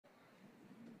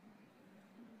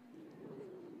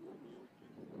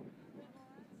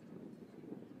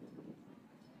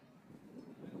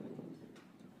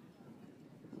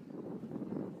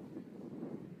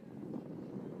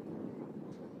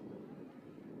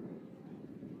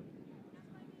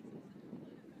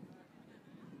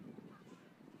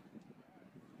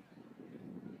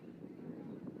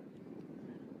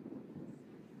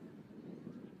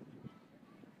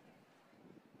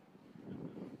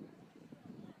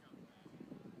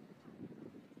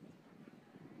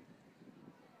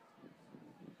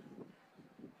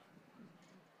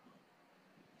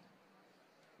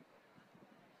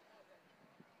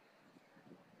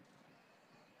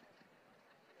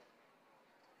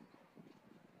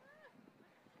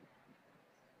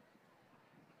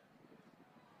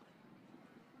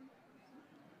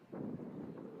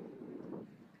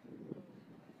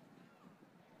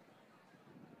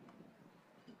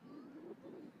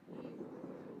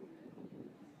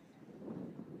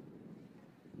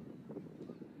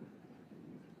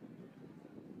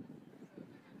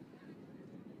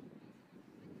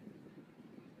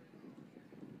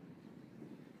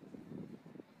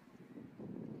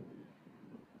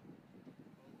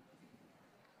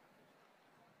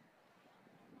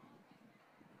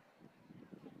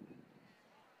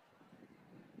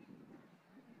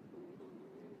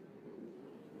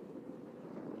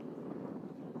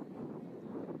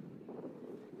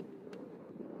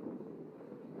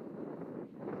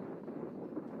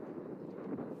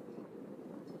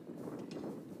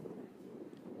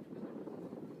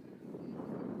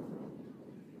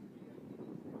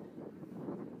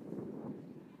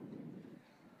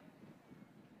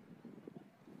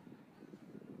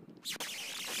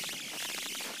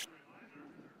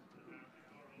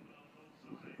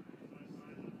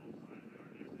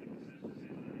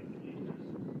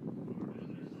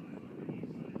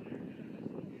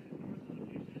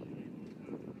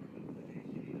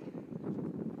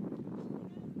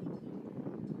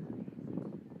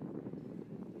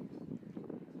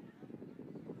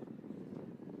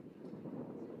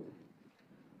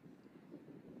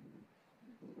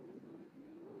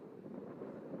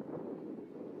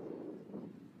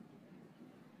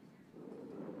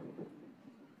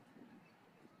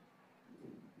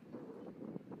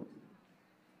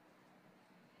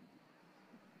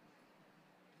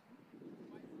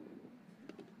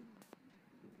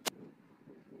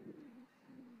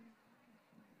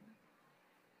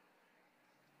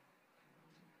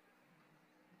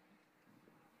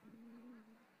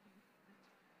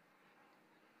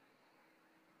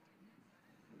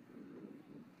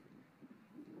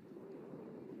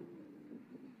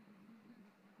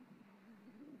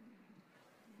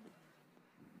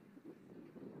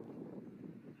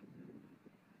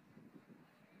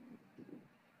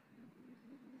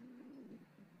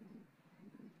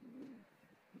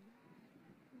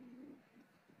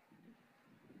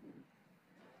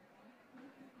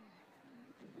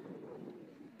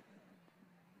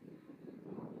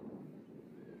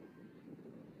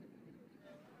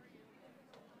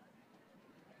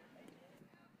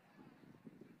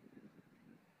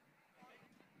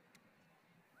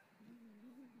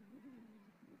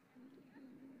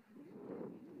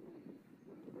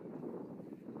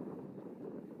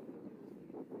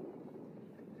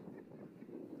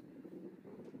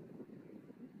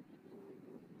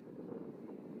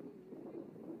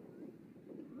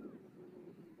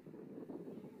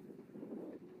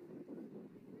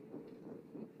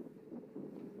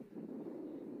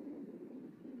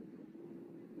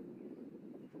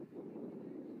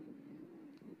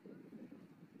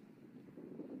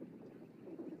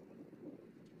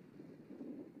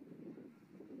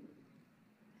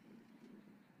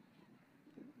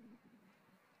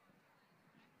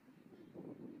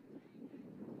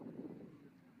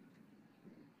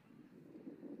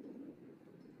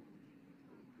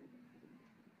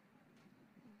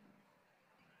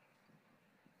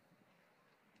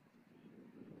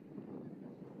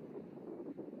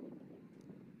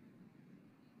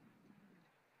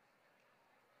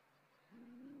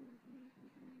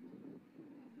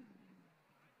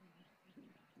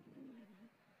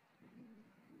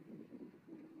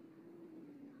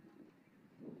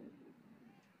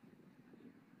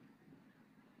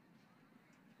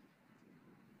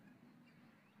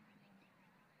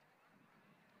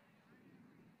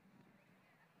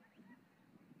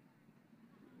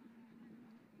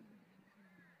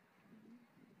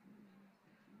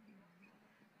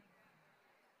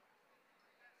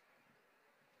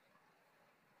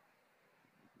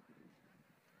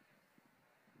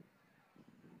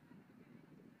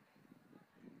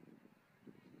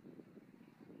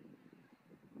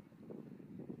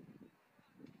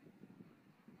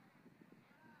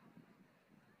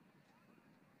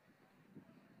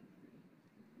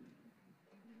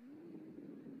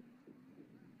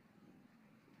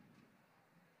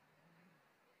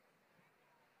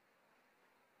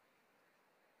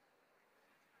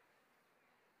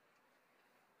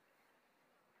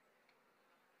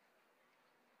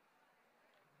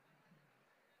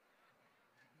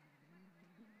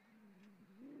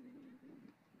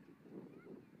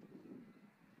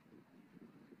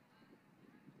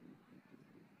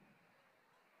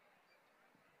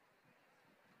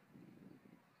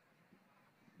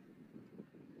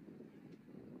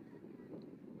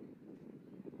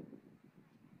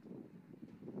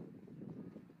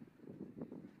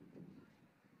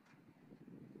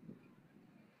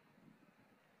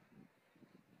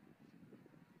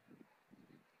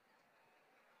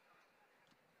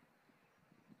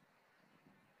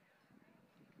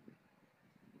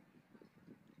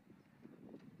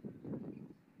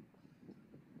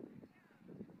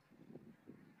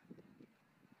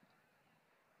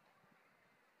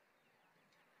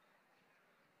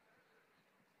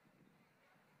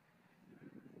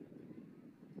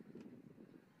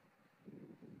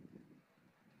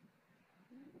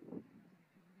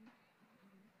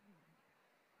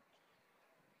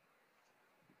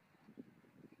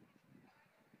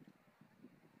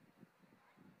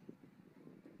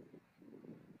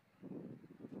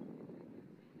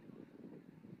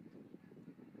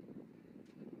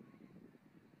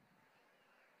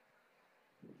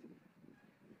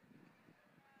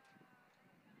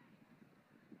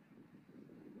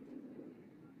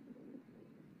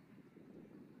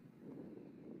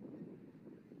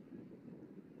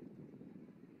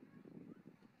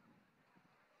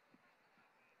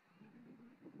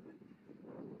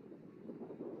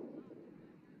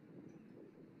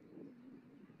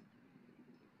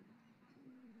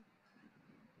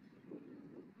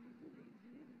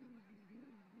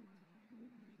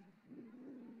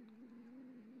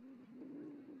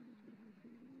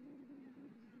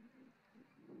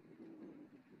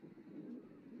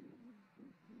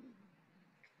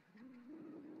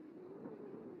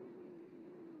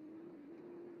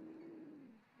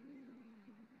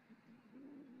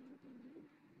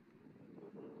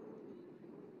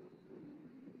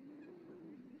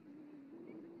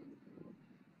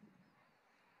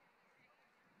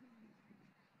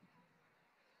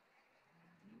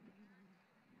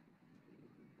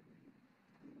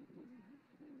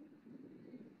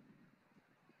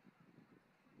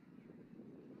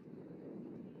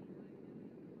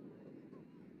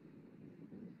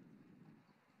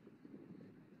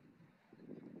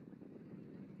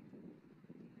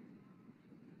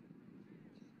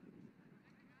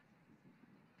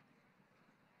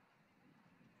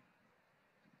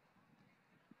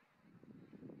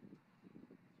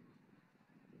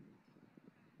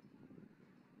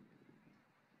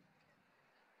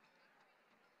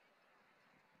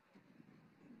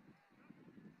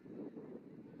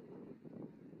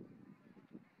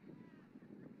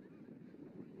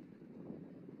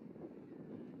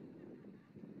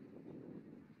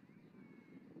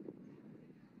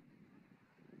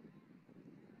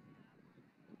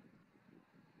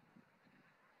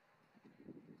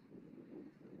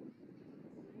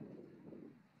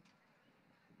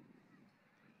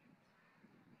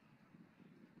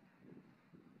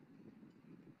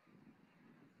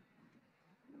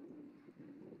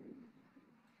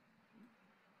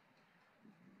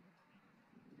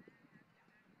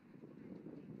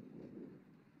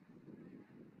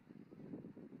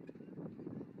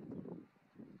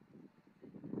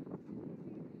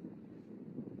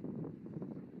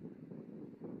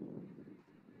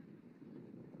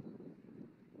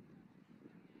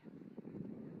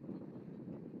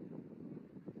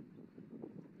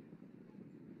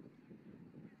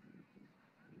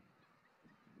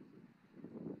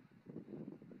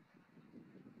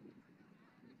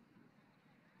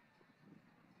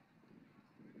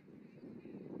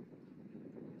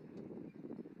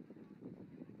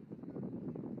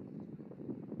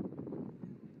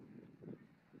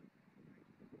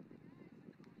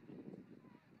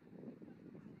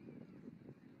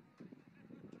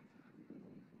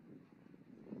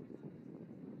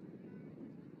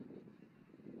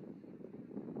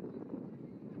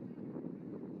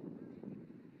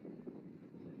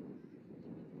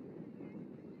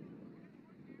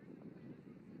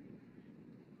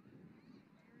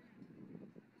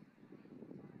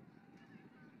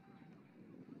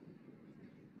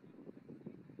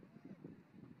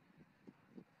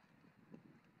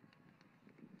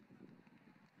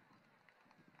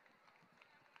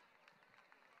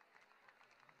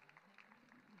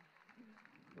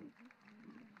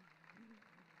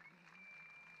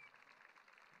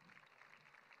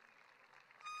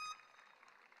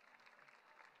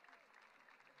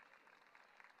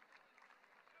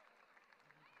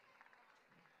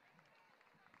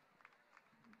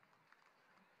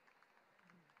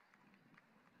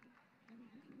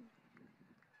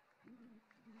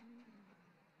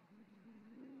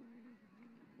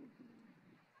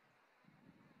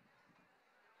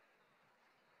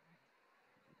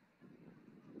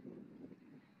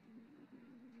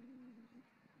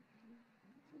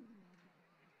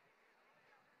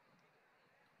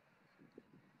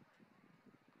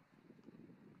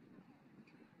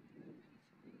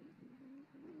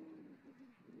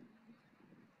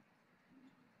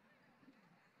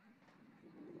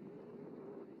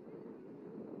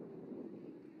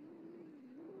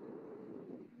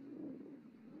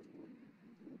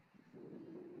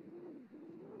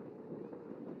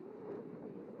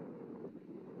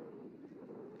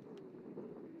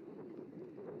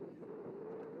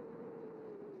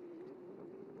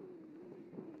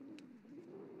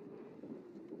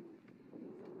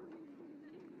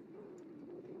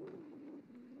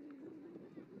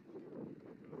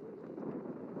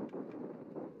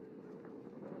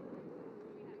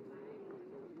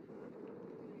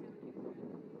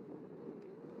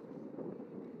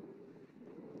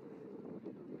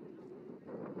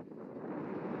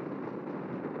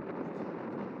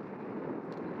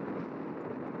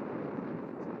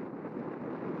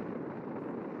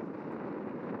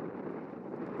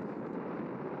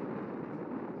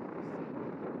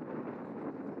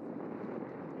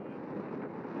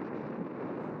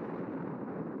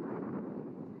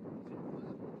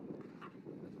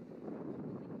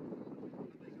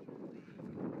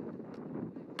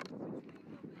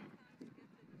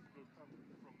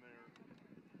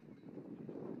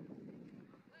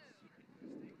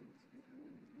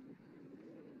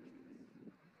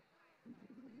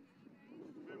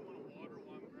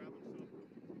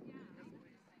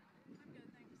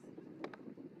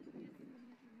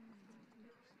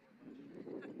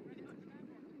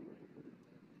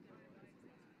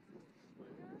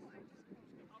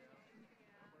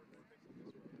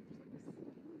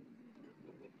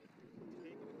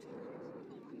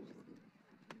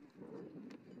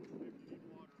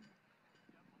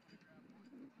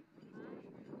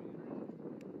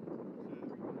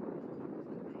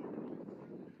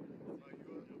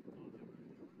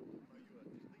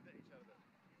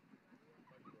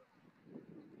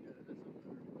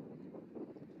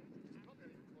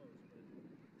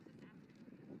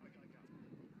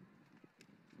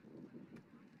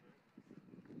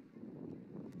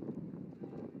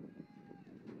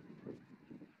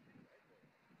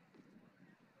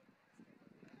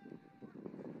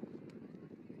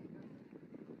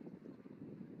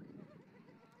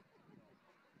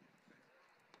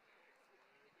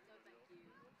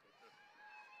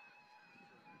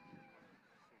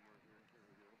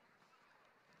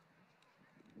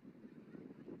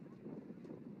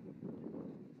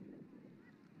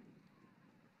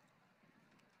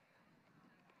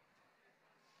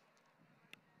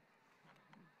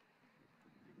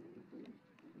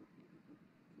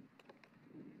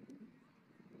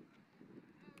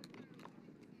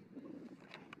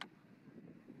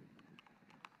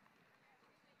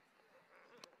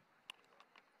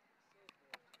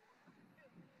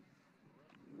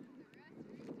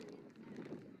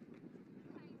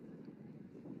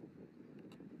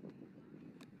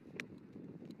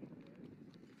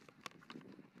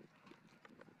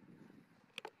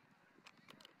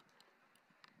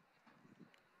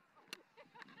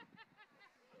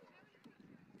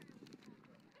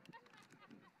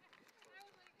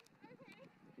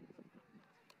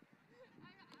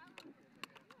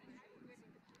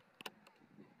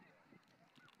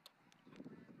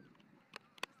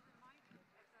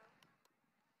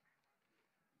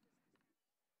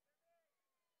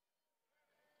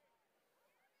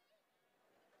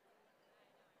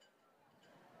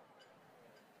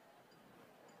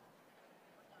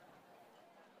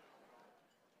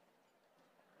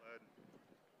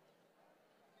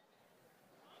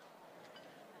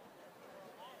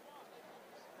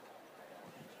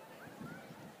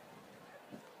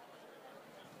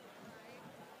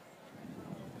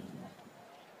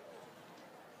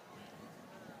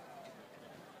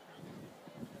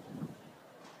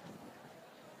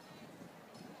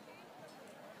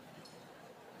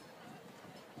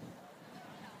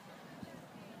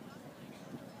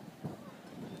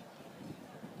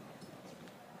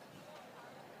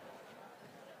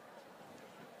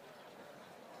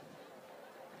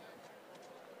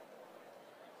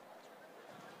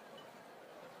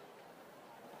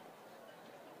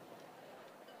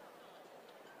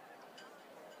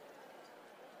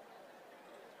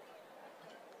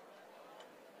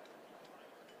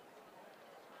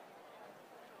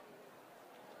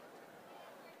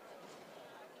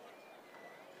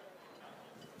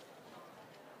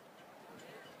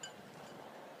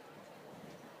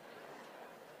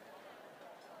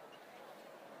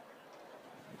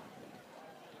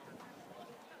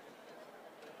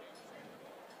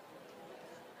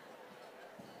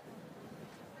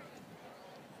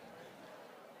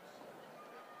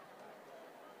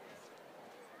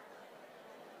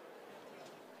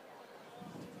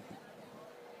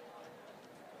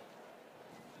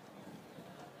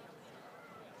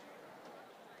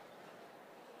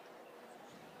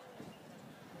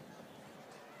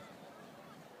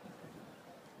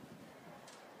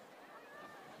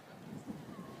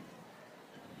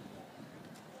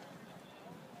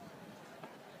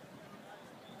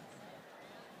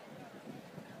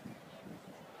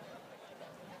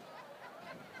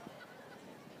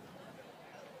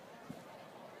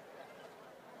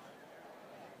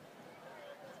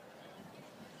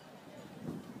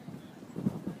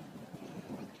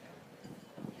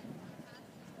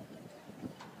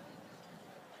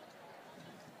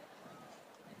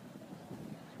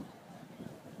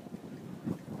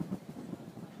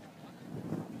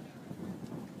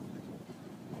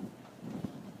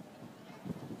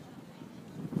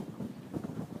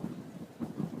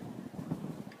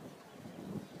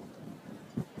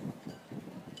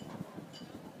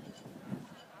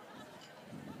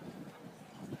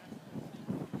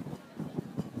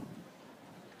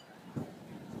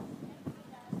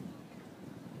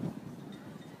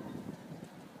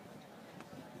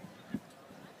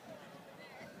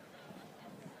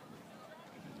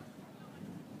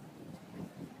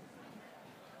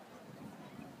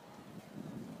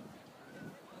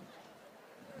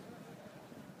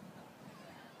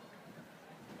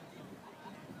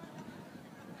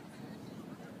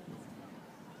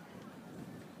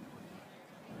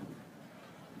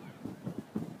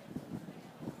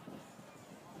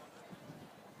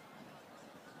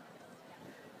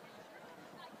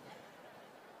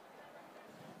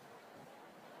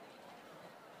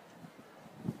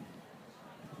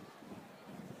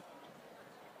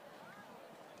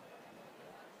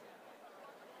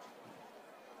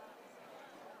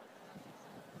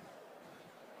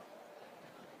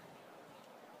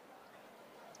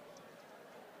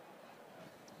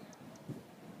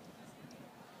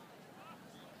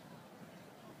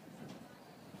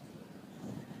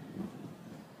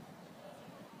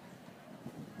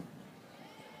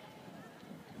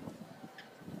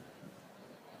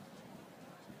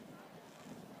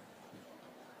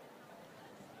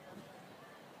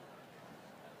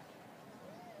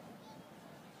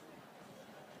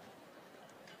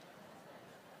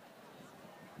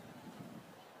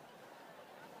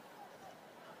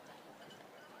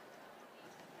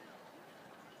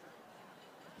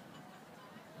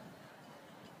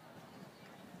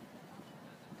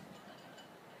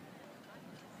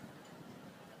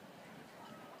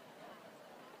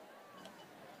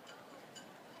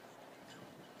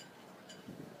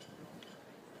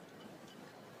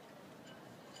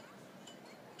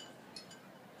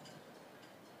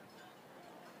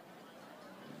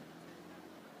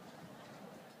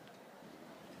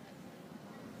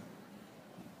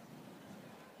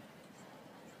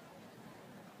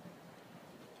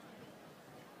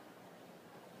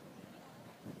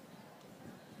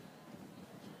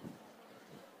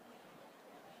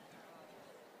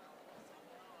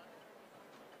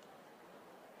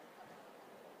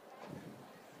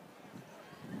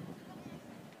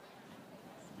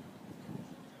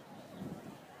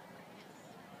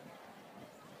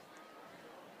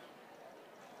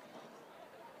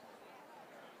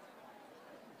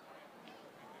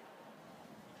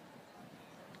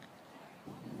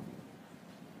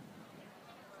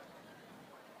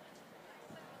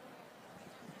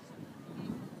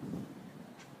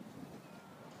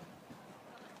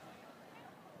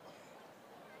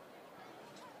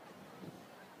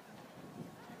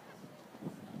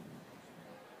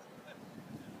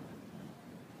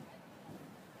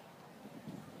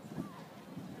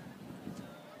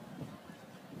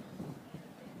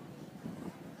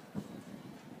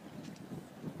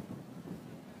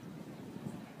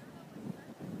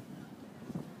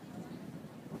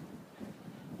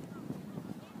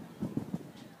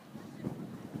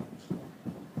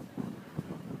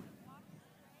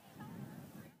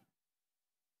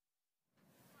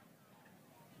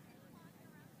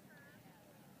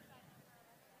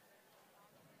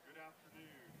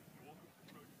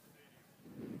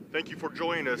Thank you for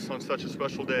joining us on such a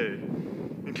special day.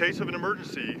 In case of an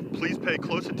emergency, please pay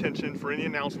close attention for any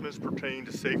announcements pertaining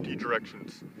to safety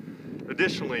directions.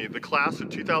 Additionally, the class of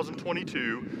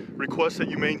 2022 requests that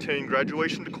you maintain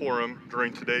graduation decorum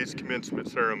during today's commencement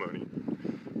ceremony.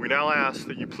 We now ask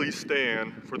that you please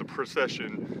stand for the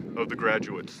procession of the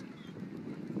graduates.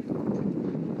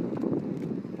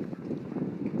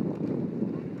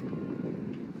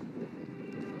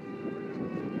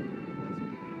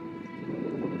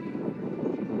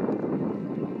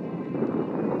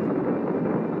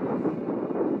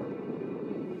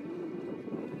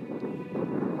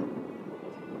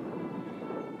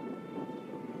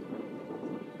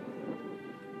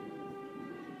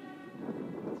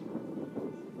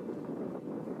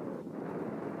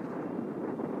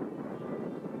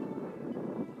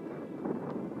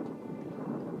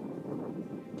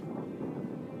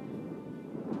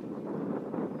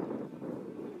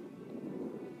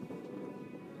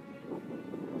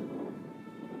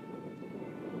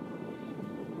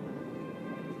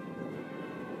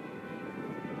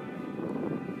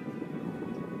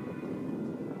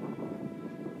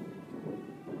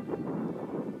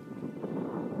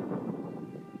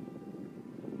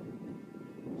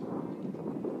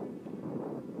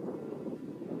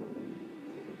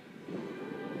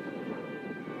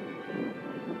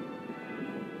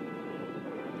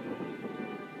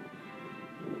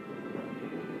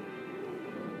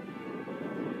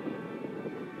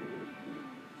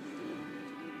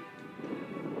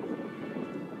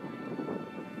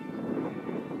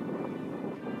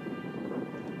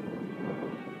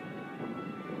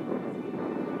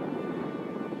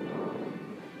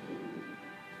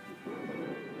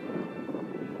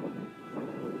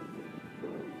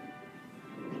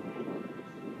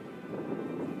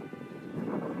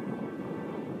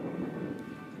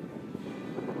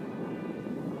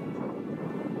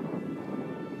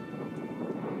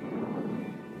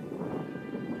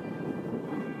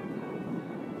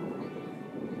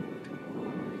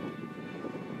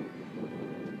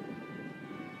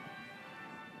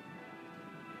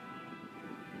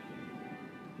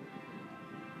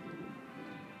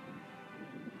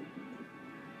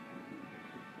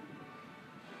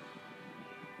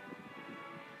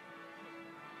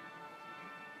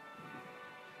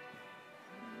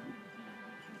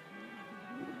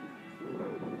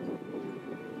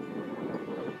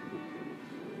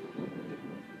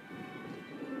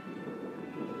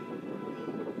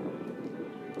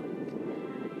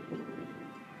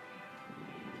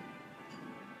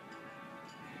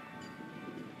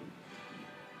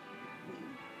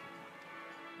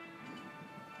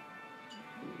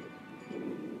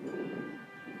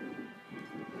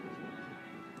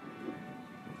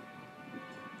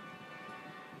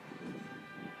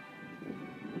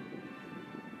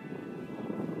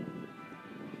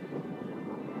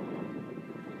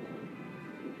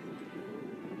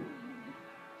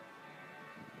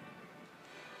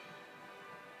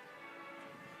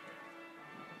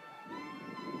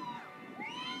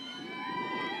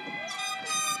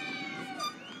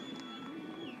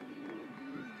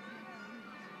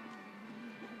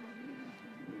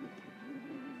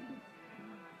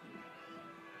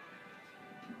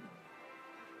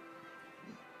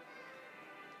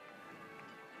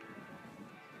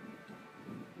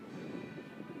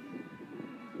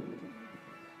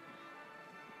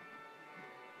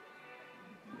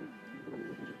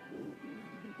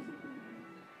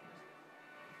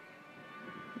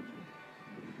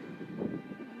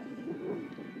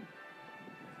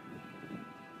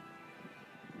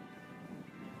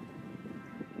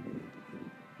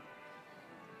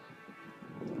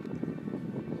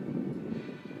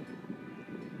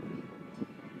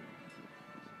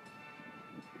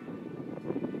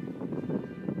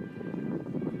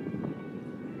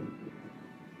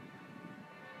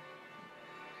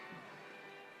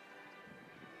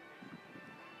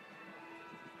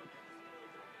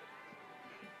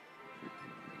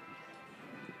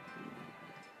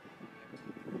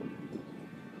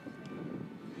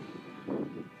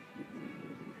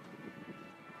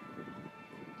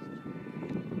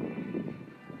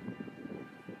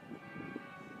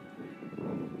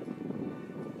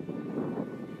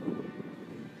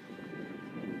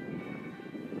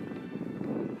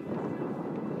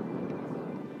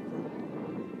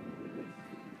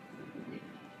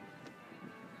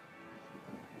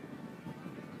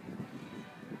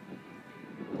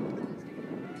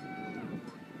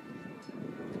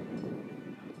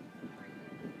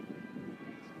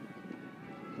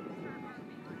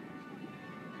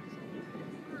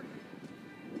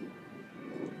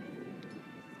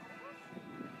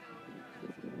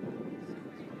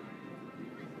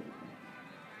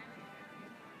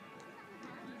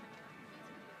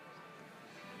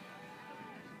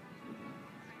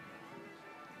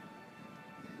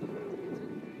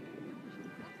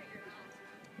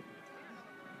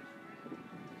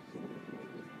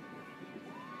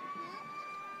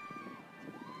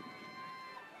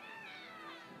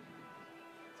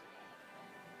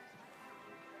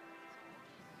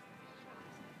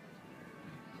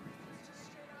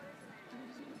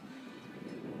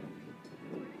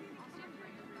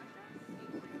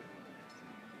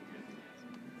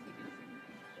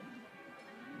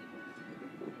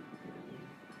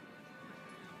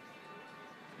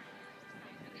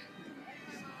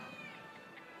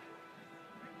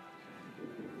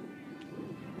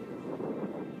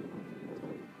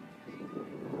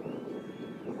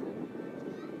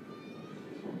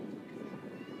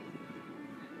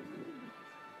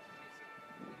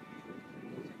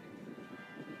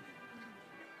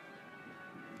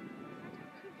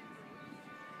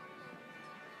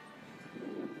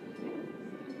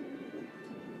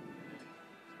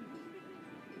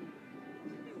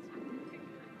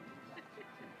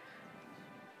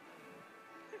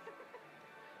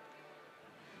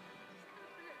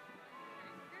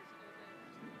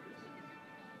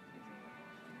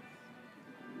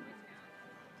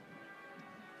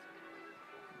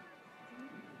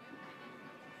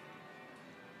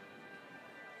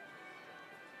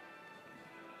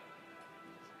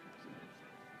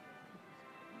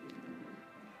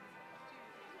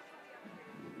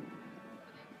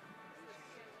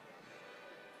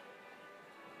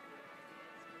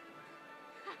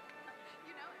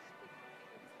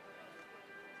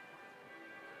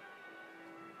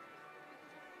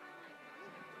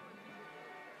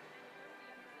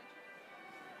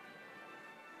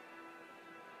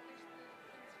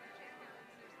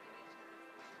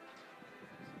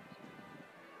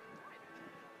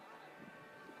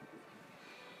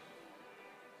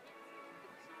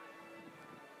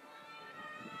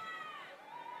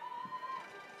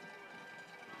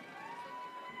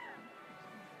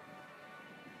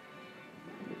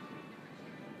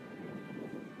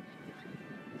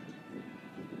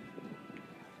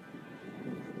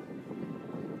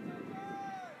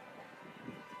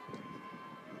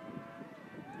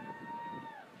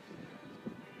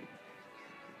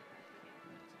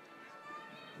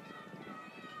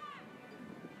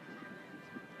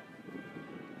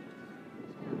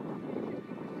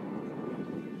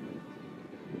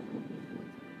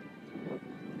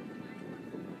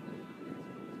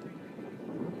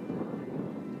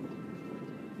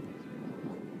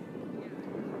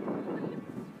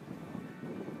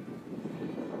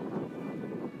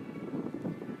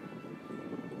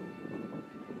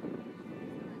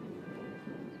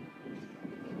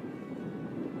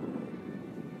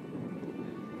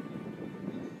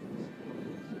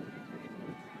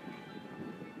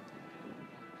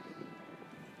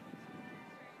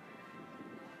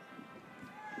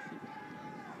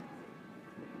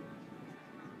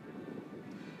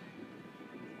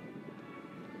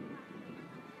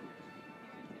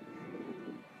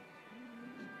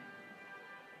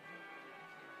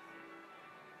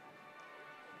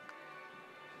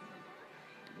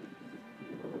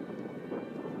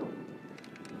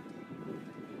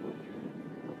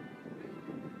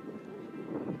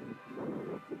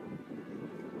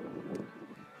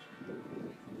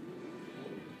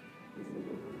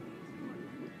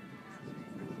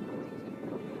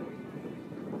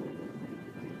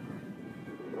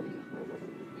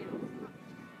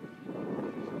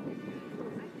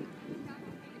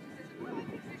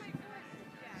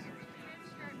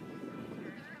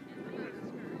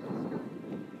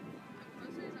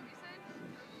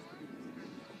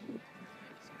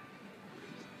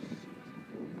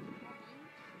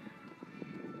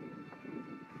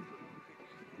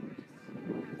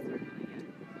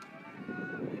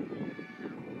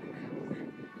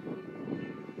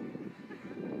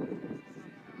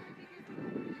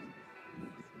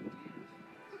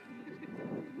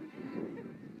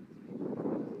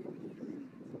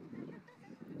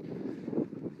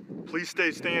 Please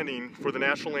stay standing for the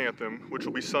national anthem, which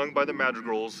will be sung by the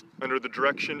Madrigals under the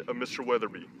direction of Mr.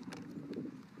 Weatherby.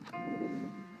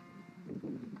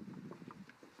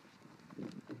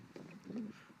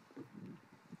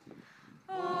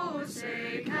 Oh,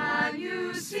 say, can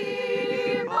you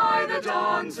see by the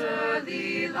dawn's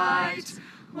early light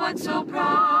what so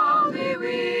proudly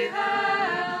we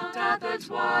hailed at the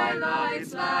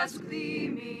twilight's last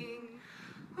gleaming,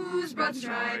 whose broad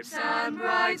stripes and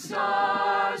bright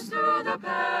stars through the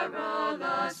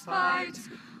perilous fight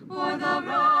o'er the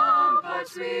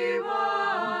ramparts we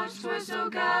watched were so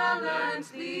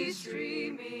gallantly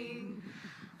streaming,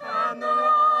 and the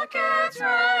rocket's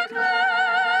red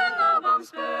glare, the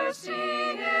bombs bursting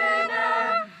in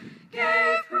air,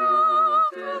 gave proof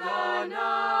through the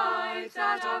night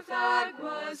that our flag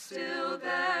was still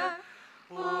there.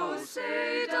 Oh,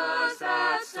 say, does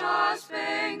that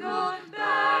star-spangled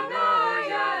banner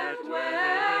yet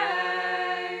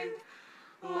wave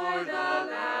o'er the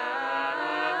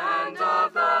land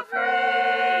of the free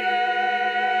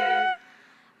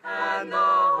and the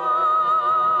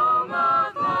home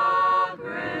of the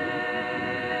brave?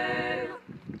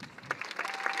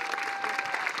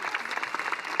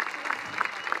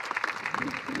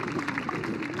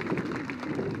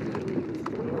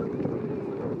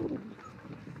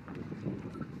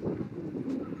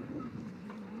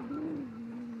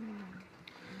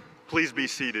 Please be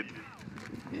seated.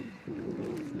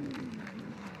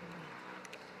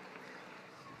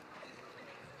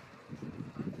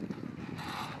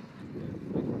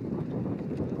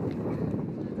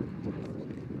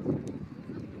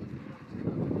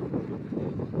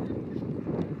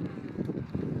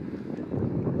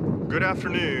 Good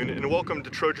afternoon and welcome to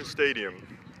Trojan Stadium.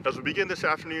 As we begin this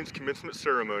afternoon's commencement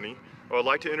ceremony, I would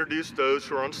like to introduce those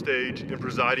who are on stage and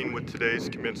presiding with today's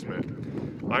commencement.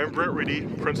 I am Brent Reedy,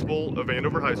 Principal of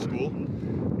Andover High School,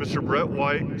 Mr. Brett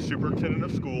White, Superintendent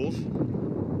of Schools,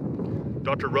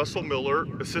 Dr. Russell Miller,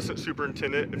 Assistant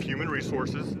Superintendent of Human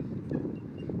Resources,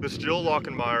 Ms. Jill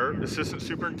Lockenmeyer, Assistant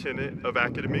Superintendent of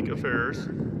Academic Affairs,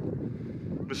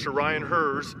 Mr. Ryan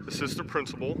Hers, Assistant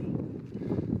Principal,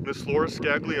 Ms. Laura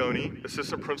Scaglione,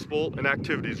 Assistant Principal and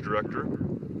Activities Director,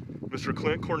 Mr.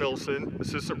 Clint Cornelison,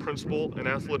 Assistant Principal and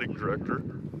Athletic Director,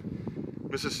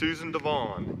 Mrs. Susan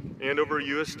Devon, Andover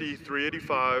USD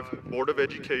 385 Board of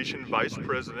Education Vice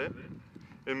President,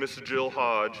 and Mrs. Jill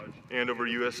Hodge, Andover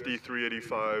USD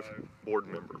 385 Board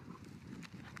Member.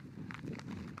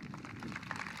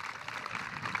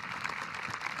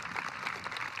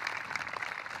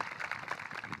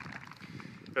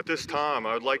 At this time,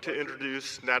 I would like to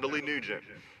introduce Natalie Nugent,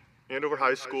 Andover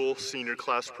High School Senior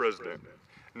Class President.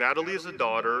 Natalie is the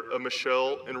daughter of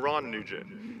Michelle and Ron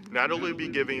Nugent. Natalie will be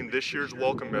giving this year's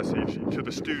welcome message to the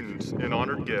students and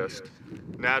honored guests.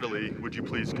 Natalie, would you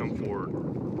please come forward?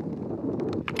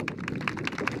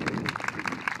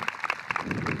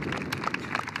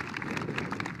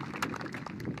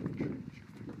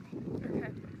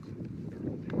 Okay.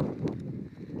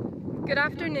 Good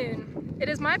afternoon. It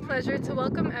is my pleasure to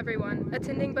welcome everyone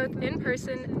attending both in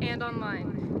person and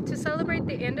online to celebrate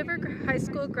the Andover High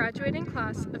School graduating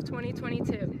class of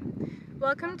 2022.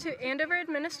 Welcome to Andover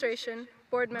administration,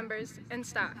 board members, and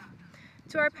staff,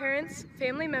 to our parents,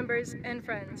 family members, and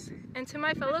friends, and to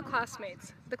my fellow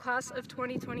classmates, the class of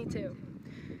 2022.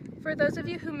 For those of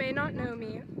you who may not know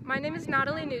me, my name is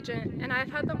Natalie Nugent, and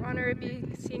I've had the honor of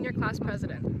being senior class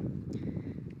president.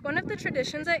 One of the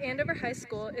traditions at Andover High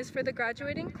School is for the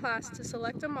graduating class to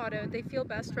select a motto they feel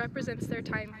best represents their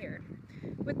time here.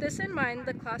 With this in mind,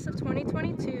 the class of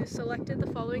 2022 selected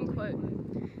the following quote: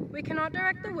 "We cannot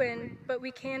direct the wind, but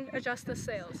we can adjust the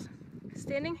sails."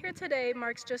 Standing here today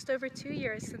marks just over 2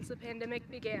 years since the pandemic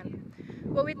began,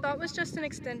 what we thought was just an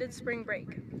extended spring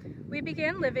break. We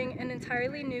began living an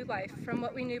entirely new life from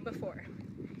what we knew before.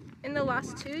 In the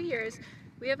last 2 years,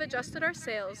 we have adjusted our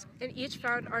sails and each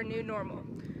found our new normal,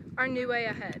 our new way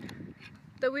ahead.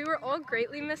 Though we were all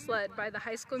greatly misled by the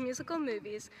High School Musical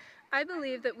movies, I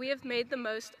believe that we have made the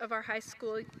most of our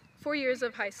 4 years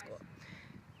of high school.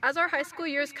 As our high school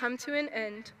years come to an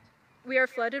end, we are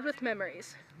flooded with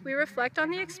memories. We reflect on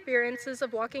the experiences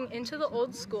of walking into the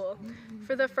old school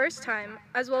for the first time,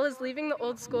 as well as leaving the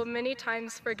old school many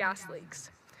times for gas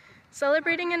leaks.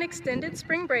 Celebrating an extended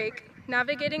spring break,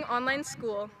 navigating online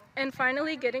school, and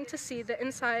finally getting to see the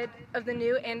inside of the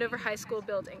new Andover High School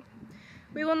building.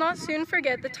 We will not soon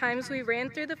forget the times we ran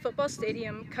through the football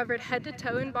stadium covered head to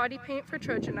toe in body paint for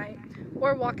Trojanite,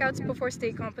 or walkouts before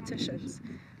state competitions.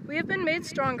 We have been made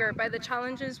stronger by the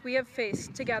challenges we have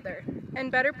faced together,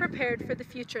 and better prepared for the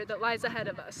future that lies ahead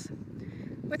of us.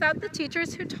 Without the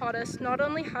teachers who taught us not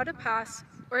only how to pass,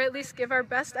 or at least give our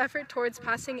best effort towards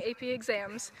passing AP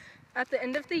exams at the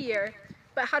end of the year,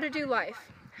 but how to do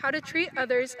life, how to treat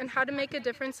others, and how to make a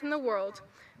difference in the world,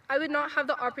 I would not have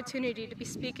the opportunity to be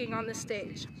speaking on this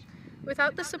stage.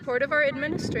 Without the support of our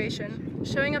administration,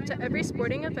 showing up to every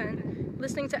sporting event,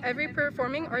 listening to every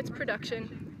performing arts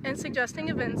production, and suggesting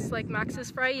events like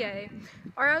Max's Friday,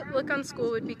 our outlook on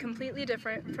school would be completely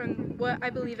different from what I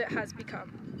believe it has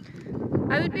become.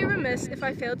 I would be remiss if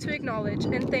I failed to acknowledge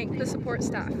and thank the support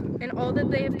staff and all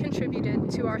that they have contributed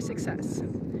to our success.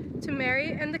 To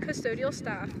Mary and the custodial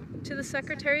staff, to the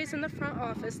secretaries in the front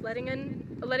office letting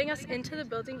us into the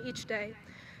building each day,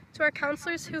 to our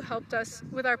counselors who helped us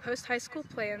with our post-high school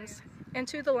plans, and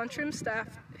to the lunchroom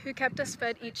staff who kept us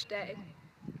fed each day.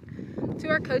 To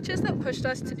our coaches that pushed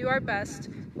us to do our best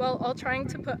while all trying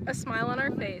to put a smile on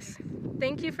our face,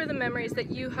 thank you for the memories that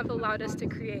you have allowed us to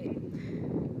create.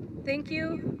 Thank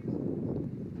you.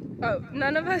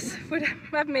 None of us would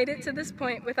have made it to this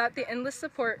point without the endless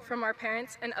support from our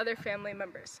parents and other family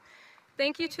members.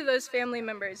 Thank you to those family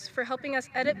members for helping us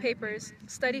edit papers,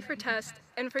 study for tests,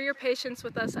 and for your patience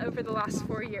with us over the last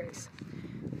 4 years.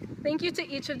 Thank you to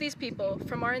each of these people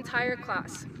from our entire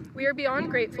class. We are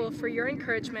beyond grateful for your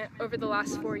encouragement over the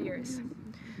last 4 years.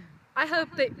 I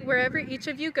hope that wherever each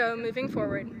of you go moving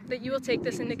forward, that you will take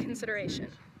this into consideration.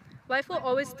 Life will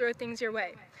always throw things your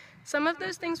way. Some of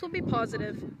those things will be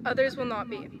positive, others will not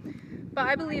be. But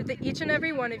I believe that each and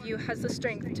every one of you has the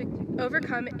strength to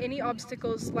overcome any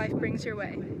obstacles life brings your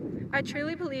way. I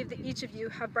truly believe that each of you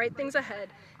have bright things ahead,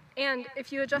 and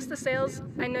if you adjust the sails,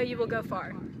 I know you will go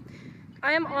far.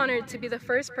 I am honored to be the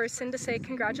first person to say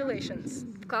congratulations.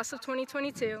 Class of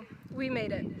 2022, we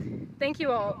made it. Thank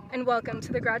you all, and welcome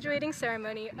to the graduating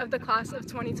ceremony of the Class of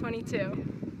 2022.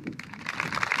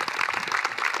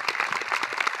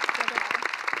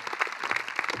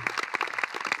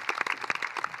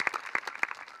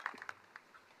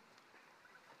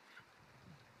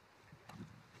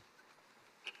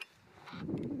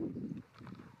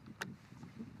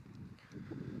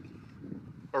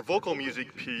 Our vocal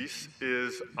music piece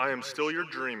is I Am Still Your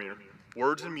Dreamer,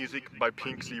 words and music by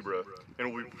Pink Zebra,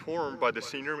 and will be performed by the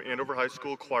senior Andover High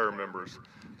School choir members.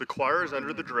 The choir is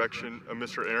under the direction of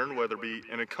Mr. Aaron Weatherby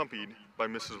and accompanied by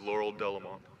Mrs. Laurel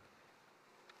Delamont.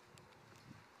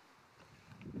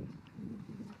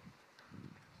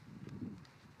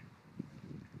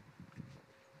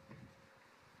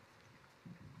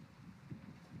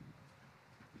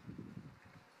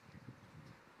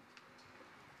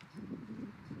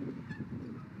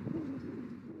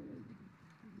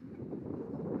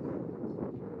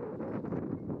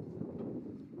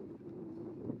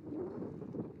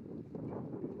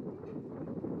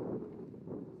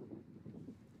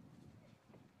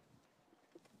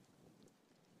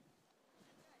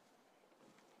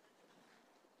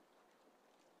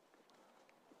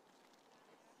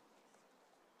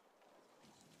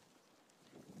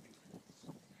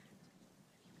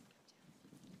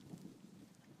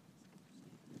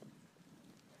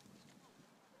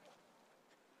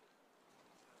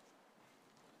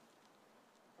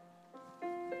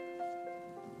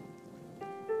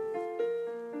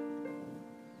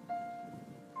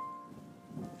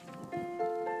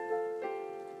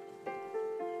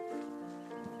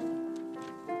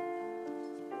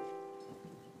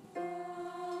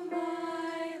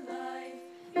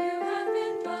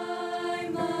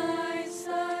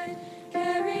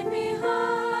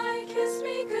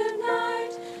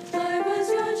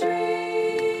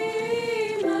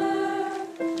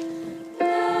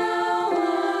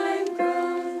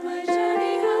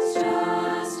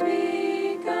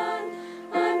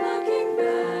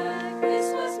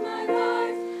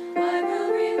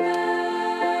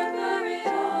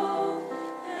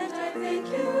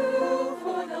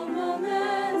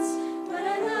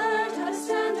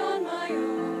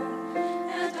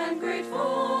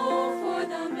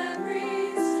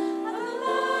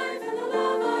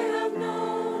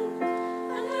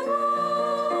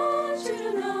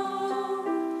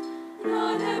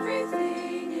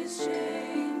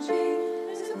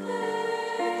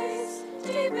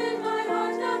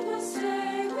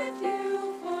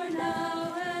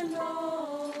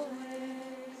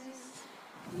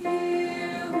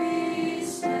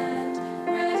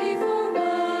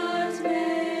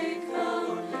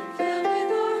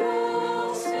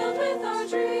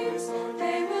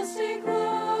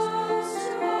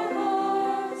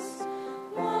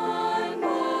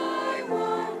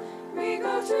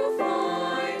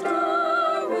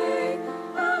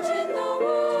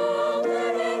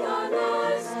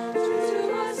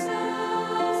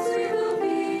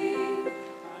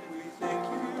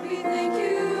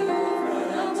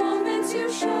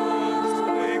 showed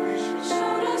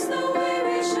us the way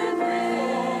we should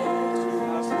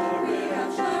live. We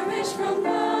have flourished from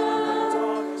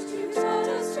love. You taught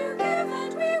us to give,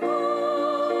 and we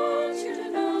want you to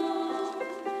know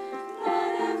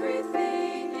that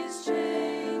everything is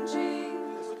changing.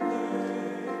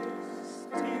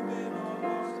 Deep in our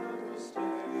hearts that will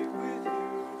stay with you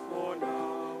for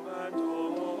now and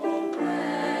always.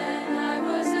 When I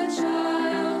was a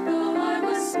child, though I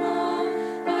was small,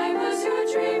 I was your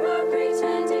dreamer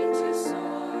pretending to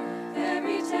soar.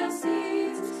 Fairy tale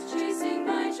seeds, chasing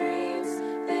my dreams.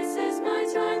 This is my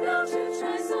time now to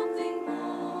try something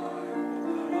more.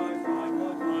 That I find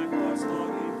what my heart's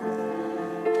longing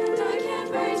for. And I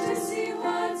can't wait to see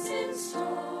what's in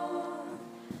store.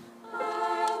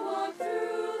 I'll walk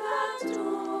through that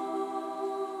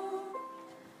door.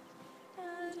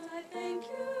 And I thank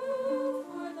you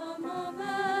for the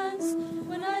moments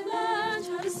when I learned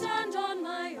how to stand on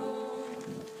my own.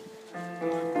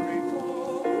 I'm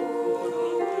grateful for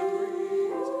the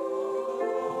memories of the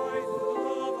life, the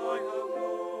love I have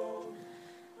known.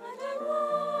 And I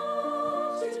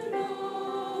want you to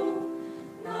know,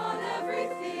 not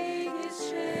everything is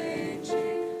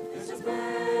changing. There's a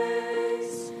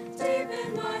place deep in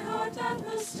my heart that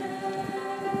will stay.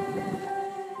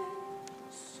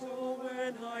 So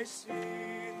when I see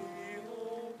the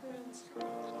open sky,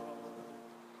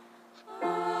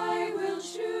 I will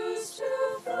choose to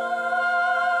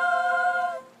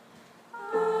fly.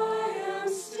 I am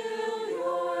still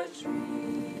your dreamer.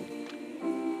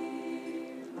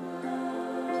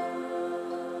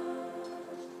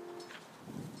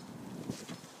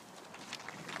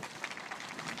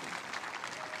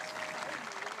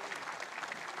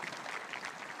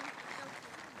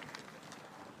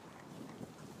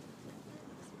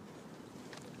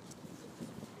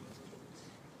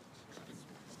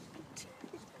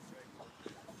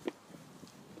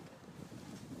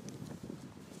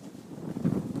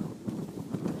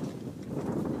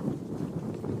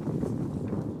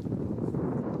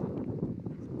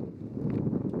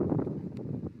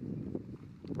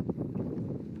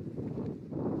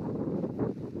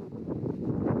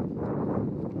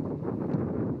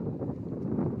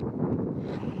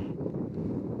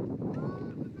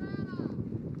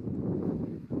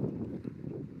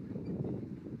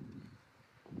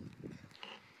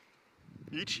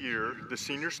 Each year, the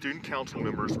senior student council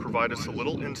members provide us a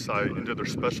little insight into their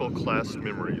special class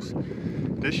memories.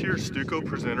 This year's Stuco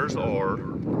presenters are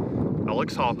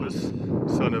Alex Hoppus,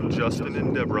 son of Justin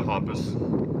and Deborah Hoppus,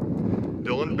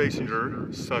 Dylan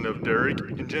Basinger, son of Derek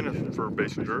and Jennifer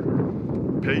Basinger,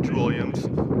 Paige Williams,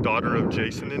 daughter of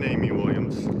Jason and Amy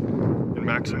Williams, and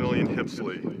Maximilian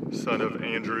Hipsley, son of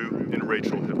Andrew and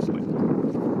Rachel Hipsley.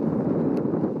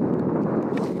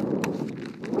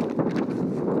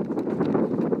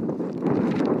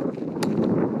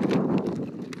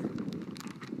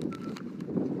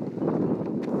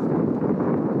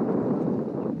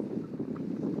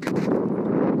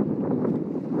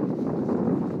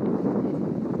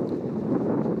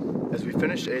 As we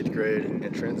finished 8th grade and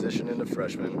transitioned into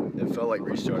freshmen, it felt like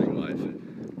restarting life.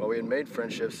 While we had made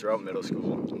friendships throughout middle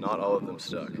school, not all of them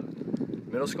stuck.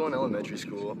 Middle school and elementary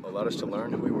school allowed us to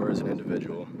learn who we were as an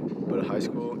individual, but high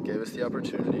school gave us the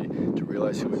opportunity to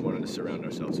realize who we wanted to surround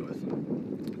ourselves with.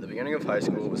 The beginning of high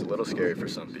school was a little scary for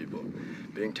some people,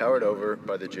 being towered over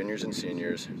by the juniors and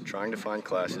seniors, trying to find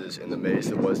classes in the maze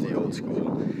that was the old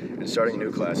school, and starting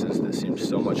new classes that seemed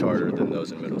so much harder than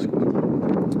those in middle school.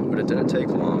 But it didn't take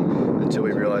long until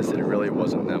we realized that it really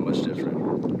wasn't that much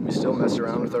different. We still messed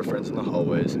around with our friends in the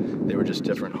hallways, they were just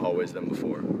different hallways than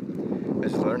before.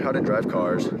 As we learned how to drive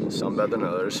cars, some better than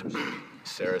others,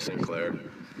 Sarah Sinclair,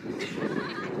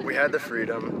 we had the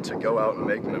freedom to go out and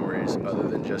make memories other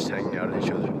than just hanging out at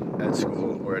each other at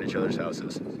school or at each other's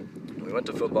houses. We went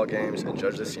to football games and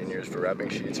judged the seniors for wrapping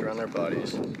sheets around their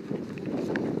bodies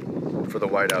for the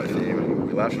whiteout theme.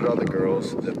 We laughed at all the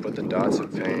girls that put the dots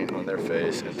of paint on their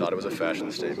face and thought it was a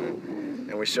fashion statement.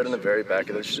 And we stood in the very back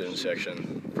of the student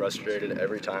section, frustrated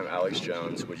every time Alex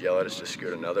Jones would yell at us to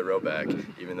scoot another row back,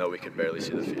 even though we could barely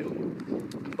see the field.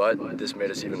 But this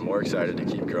made us even more excited to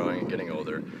keep growing and getting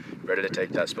older, ready to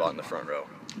take that spot in the front row.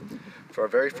 For our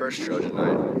very first Trojan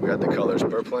night, we had the colors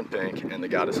purple and pink and the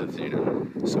goddess Athena.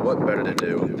 So what better to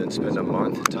do than spend a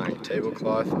month tying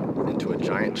tablecloth into a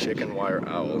giant chicken wire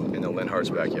owl in the Linhart's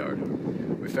backyard.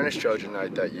 We finished Trojan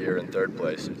night that year in 3rd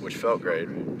place, which felt great,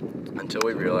 until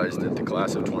we realized that the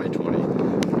class of 2020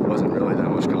 wasn't really that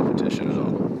much competition at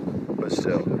all. But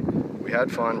still, we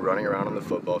had fun running around on the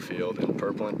football field in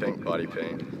purple and pink body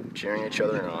paint, cheering each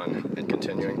other on, and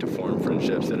continuing to form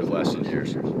friendships that have lasted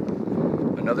years.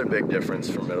 Another big difference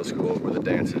from middle school were the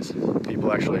dances.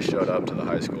 People actually showed up to the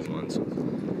high school ones.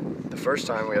 The first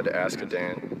time we had to ask a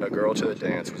girl to the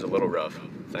dance was a little rough.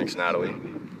 Thanks, Natalie.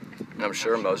 And I'm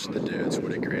sure most of the dudes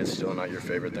would agree it's still not your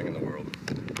favorite thing in the world.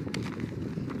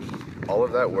 All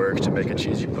of that work to make a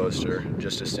cheesy poster,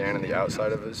 just to stand in the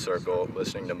outside of a circle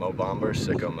listening to Mo Bamba's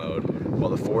Sicko Mode,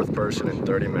 while the fourth person in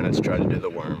 30 minutes tried to do the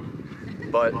worm.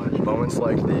 But moments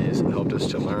like these helped us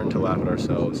to learn to laugh at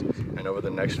ourselves, and over the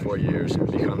next 4 years,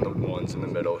 become the ones in the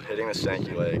middle, hitting the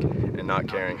stanky leg, and not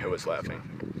caring who was laughing.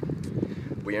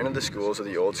 We entered the schools of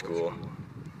the old school,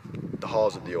 the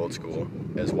halls of the old school,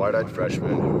 as wide-eyed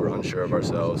freshmen who were unsure of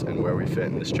ourselves and where we fit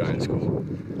in this giant school.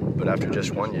 But after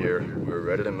just 1 year, we were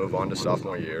ready to move on to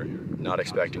sophomore year, not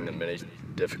expecting the many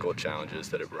difficult challenges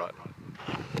that it brought.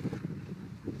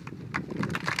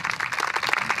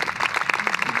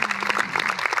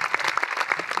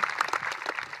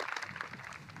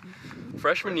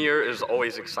 Freshman year is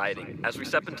always exciting, as we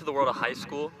step into the world of high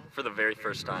school for the very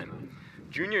first time.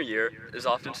 Junior year is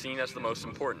often seen as the most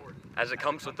important, as it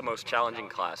comes with the most challenging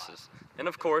classes. And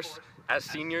of course, as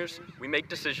seniors, we make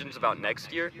decisions about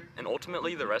next year and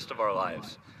ultimately the rest of our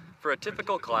lives. For a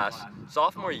typical class,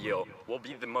 sophomore year will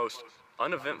be the most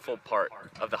uneventful part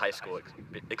of the high school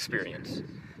experience.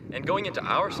 And going into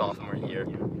our sophomore year,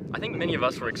 I think many of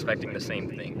us were expecting the same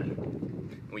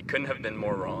thing. We couldn't have been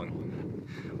more wrong.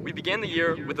 We began the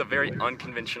year with a very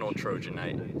unconventional Trojan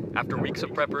night. After weeks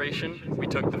of preparation, we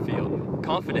took the field,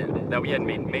 confident that we had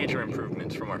made major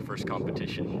improvements from our first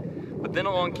competition. But then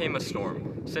along came a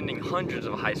storm, sending hundreds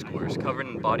of high schoolers covered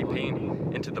in body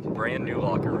paint into the brand new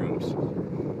locker rooms.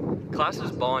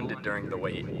 Classes bonded during the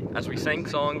wait, as we sang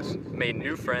songs, made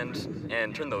new friends,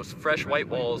 and turned those fresh white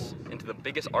walls into the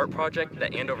biggest art project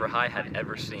that Andover High had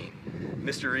ever seen.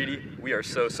 Mr. Reedy, we are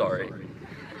so sorry.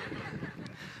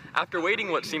 After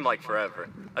waiting what seemed like forever,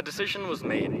 a decision was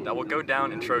made that will go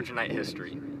down in Trojan Night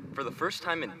history. For the first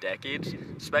time in decades,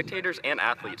 spectators and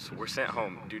athletes were sent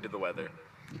home due to the weather.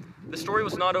 The story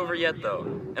was not over yet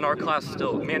though, and our class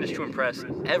still managed to impress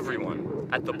everyone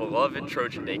at the beloved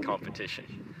Trojan Day competition.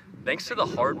 Thanks to the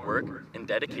hard work and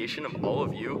dedication of all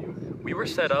of you, we were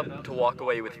set up to walk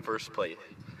away with first place.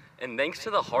 And thanks to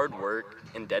the hard work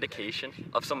and dedication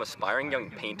of some aspiring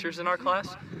young painters in our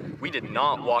class, we did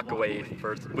not walk away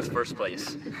with first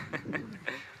place.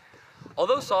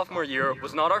 Although sophomore year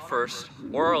was not our first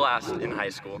or our last in high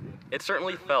school, it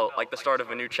certainly felt like the start of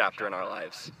a new chapter in our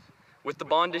lives. With the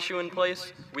bond issue in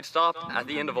place, we'd stopped at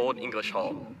the end of Old English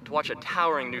Hall to watch a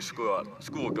towering new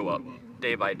school go up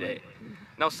day by day.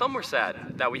 Now, some were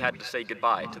sad that we had to say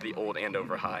goodbye to the old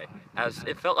Andover High, as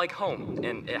it felt like home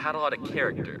and it had a lot of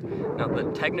character. Now,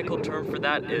 the technical term for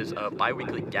that is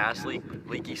bi-weekly gas leak,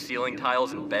 leaky ceiling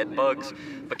tiles, and bed bugs,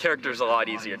 but character is a lot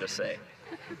easier to say.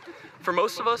 For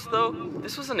most of us, though,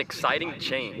 this was an exciting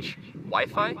change.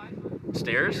 Wi-Fi?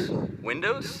 Stairs?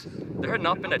 Windows? There had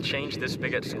not been a change this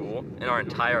big at school in our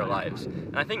entire lives,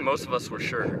 and I think most of us were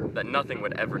sure that nothing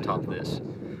would ever top this.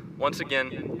 Once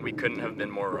again, we couldn't have been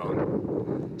more wrong.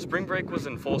 Spring break was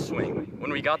in full swing when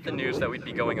we got the news that we'd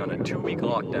be going on a 2-week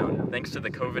lockdown thanks to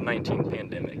the COVID-19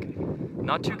 pandemic.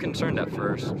 Not too concerned at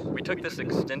first, we took this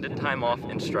extended time off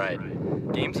in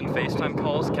stride. Games and FaceTime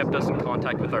calls kept us in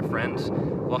contact with our friends,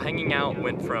 while hanging out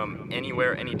went from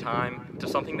anywhere, anytime, to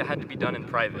something that had to be done in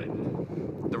private.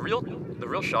 The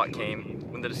real shock came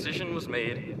when the decision was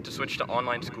made to switch to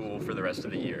online school for the rest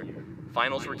of the year.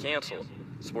 Finals were canceled.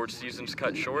 Sports seasons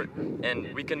cut short,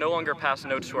 and we can no longer pass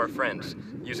notes to our friends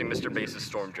using Mr. Bass's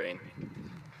storm drain.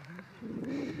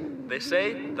 They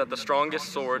say that the strongest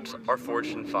swords are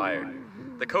forged in fire.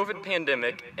 The COVID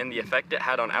pandemic and the effect it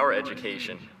had on our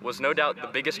education was no doubt the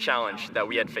biggest challenge that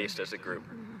we had faced as a group.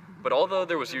 But although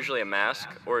there was usually a mask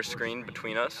or a screen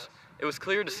between us, it was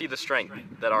clear to see the strength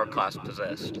that our class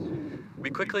possessed.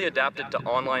 We quickly adapted to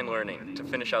online learning to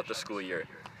finish out the school year.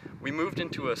 We moved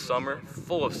into a summer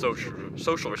full of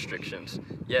social restrictions,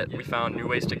 yet we found new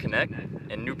ways to connect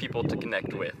and new people to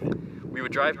connect with. We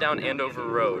would drive down Andover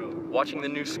Road, watching the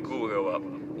new school go up,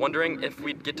 wondering if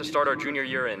we'd get to start our junior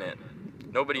year in it.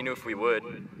 Nobody knew if we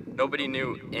would. Nobody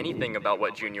knew anything about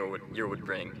what junior year would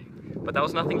bring. But that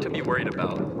was nothing to be worried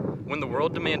about. When the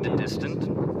world demanded distance,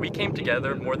 we came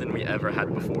together more than we ever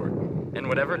had before. And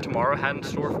whatever tomorrow had in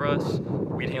store for us,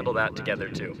 we'd handle that together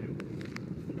too.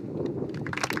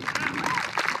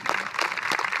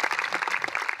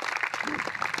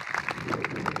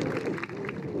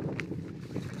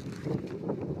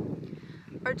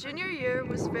 Our junior year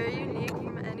was very unique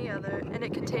from any other, and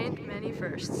it contained many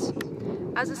firsts.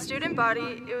 As a student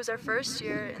body, it was our first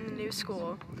year in the new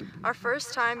school, our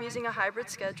first time using a hybrid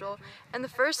schedule, and the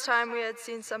first time we had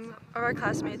seen some of our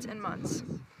classmates in months.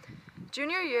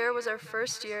 Junior year was our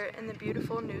first year in the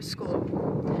beautiful new school.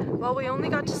 While we only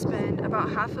got to spend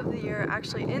about half of the year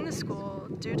actually in the school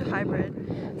due to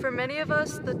hybrid, for many of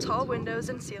us, the tall windows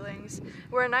and ceilings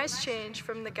were a nice change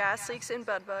from the gas leaks and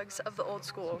bed bugs of the old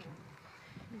school.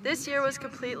 This year was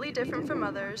completely different from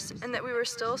others in that we were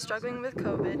still struggling with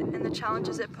COVID and the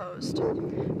challenges it posed.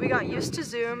 We got used to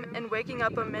Zoom and waking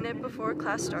up a minute before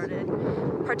class started,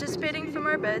 participating from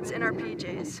our beds in our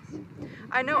PJs.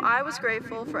 I know I was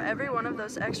grateful for every one of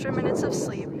those extra minutes of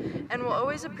sleep and will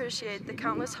always appreciate the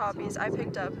countless hobbies I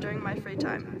picked up during my free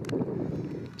time.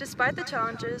 Despite the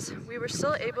challenges, we were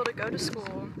still able to go to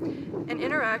school and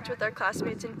interact with our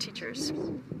classmates and teachers.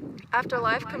 After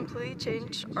life completely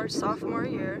changed our sophomore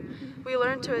year, we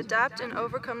learned to adapt and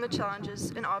overcome the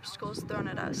challenges and obstacles thrown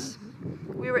at us.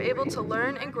 We were able to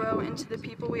learn and grow into the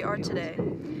people we are today,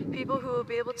 people who will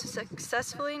be able to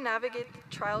successfully navigate the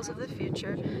trials of the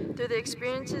future through the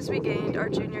experiences we gained our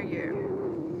junior year.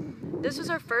 This was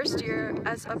our first year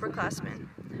as upperclassmen,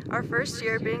 our first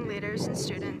year being leaders and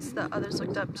students that others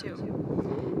looked up to.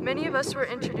 Many of us were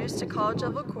introduced to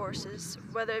college-level courses,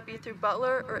 whether it be through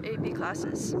Butler or AP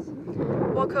classes.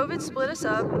 While COVID split us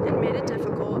up and made it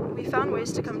difficult, we found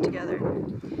ways to come together.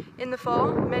 In the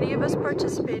fall, many of us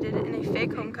participated in a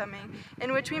fake homecoming,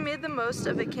 in which we made the most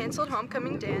of a canceled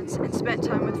homecoming dance and spent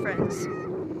time with friends.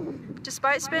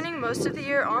 Despite spending most of the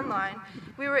year online,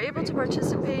 we were able to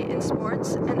participate in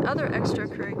sports and other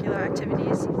extracurricular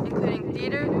activities, including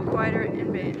theater, choir,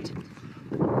 and band.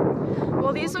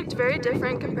 While these looked very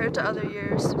different compared to other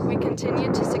years, we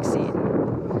continued to succeed.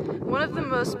 One of the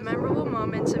most memorable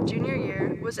moments of junior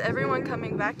year was everyone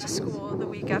coming back to school the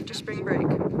week after spring break.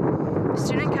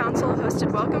 Student Council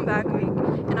hosted Welcome Back Week,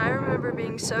 and I remember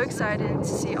being so excited to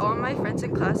see all of my friends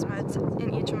and classmates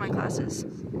in each of my classes.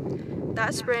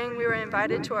 That spring, we were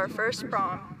invited to our first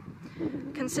prom.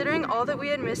 Considering all that we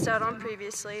had missed out on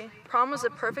previously, prom was a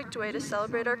perfect way to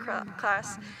celebrate our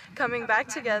class, coming back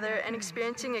together and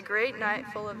experiencing a great night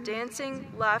full of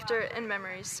dancing, laughter, and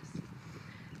memories.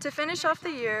 To finish off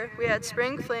the year, we had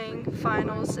spring fling,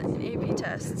 finals, and AP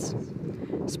tests.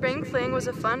 Spring fling was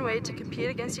a fun way to compete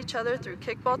against each other through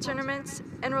kickball tournaments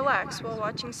and relax while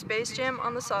watching Space Jam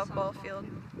on the softball field.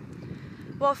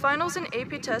 While finals and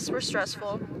AP tests were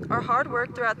stressful, our hard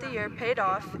work throughout the year paid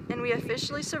off, and we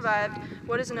officially survived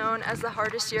what is known as the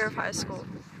hardest year of high school.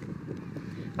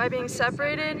 By being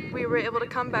separated, we were able to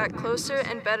come back closer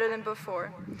and better than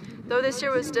before. Though this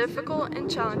year was difficult and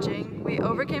challenging, we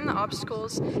overcame the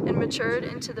obstacles and matured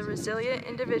into the resilient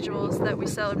individuals that we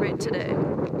celebrate today.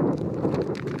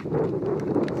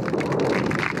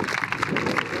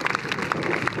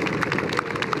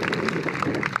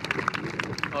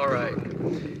 All right,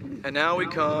 and now we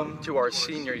come to our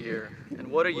senior year, and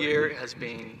what a year it has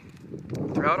been.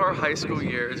 Throughout our high school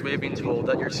years, we have been told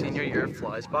that your senior year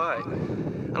flies by.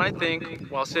 And I think,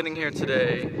 while sitting here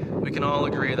today, we can all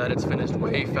agree that it's finished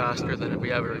way faster than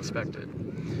we ever expected.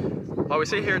 While we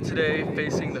sit here today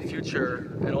facing the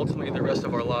future and ultimately the rest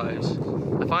of our lives,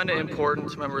 I find it important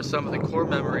to remember some of the core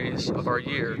memories of our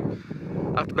year.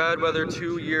 After bad weather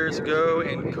 2 years ago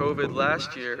and COVID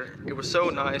last year, it was so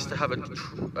nice to have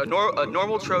a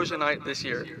normal Trojan night this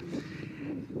year.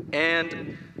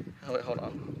 And, hold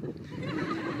on.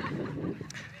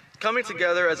 Coming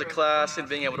together as a class and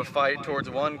being able to fight towards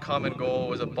one common goal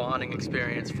was a bonding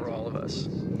experience for all of us.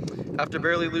 After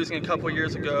barely losing a couple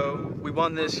years ago, we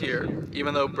won this year,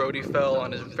 even though Brody fell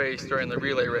on his face during the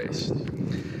relay race.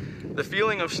 The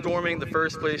feeling of storming the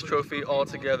first place trophy all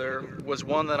together was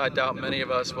one that I doubt many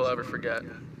of us will ever forget.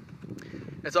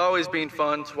 It's always been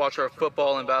fun to watch our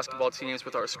football and basketball teams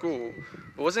with our school,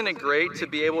 but wasn't it great to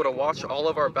be able to watch all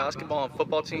of our basketball and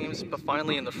football teams, but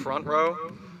finally in the front row?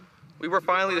 We were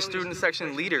finally the student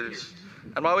section leaders.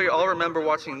 And while we all remember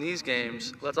watching these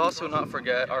games, let's also not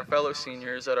forget our fellow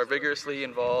seniors that are vigorously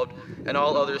involved in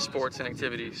all other sports and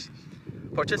activities.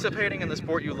 Participating in the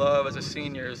sport you love as a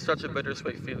senior is such a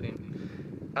bittersweet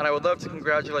feeling. And I would love to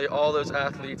congratulate all those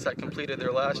athletes that completed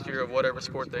their last year of whatever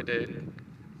sport they did.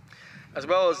 As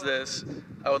well as this,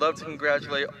 I would love to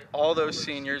congratulate all those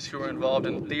seniors who are involved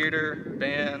in theater,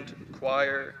 band,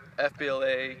 choir,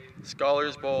 FBLA,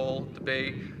 Scholars Bowl,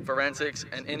 debate, forensics,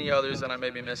 and any others that I may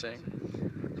be missing.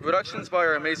 The productions by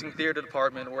our amazing theater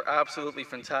department were absolutely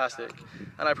fantastic,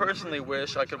 and I personally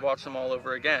wish I could watch them all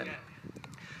over again.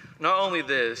 Not only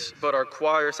this, but our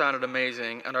choir sounded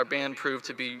amazing, and our band proved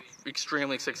to be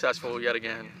extremely successful yet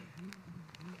again.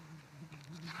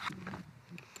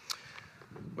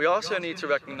 We also need to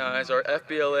recognize our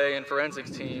FBLA and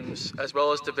forensics teams, as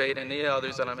well as debate any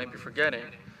others that I may be forgetting.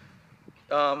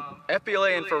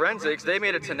 FBLA and forensics, they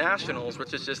made it to nationals,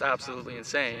 which is just absolutely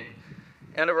insane.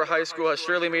 Andover High School has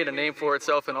surely made a name for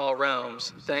itself in all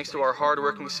realms, thanks to our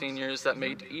hardworking seniors that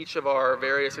made each of our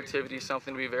various activities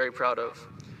something to be very proud of.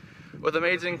 With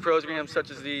amazing programs such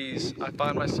as these, I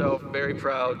find myself very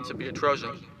proud to be a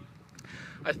Trojan.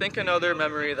 I think another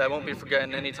memory that I won't be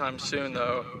forgetting anytime soon,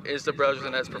 though, is the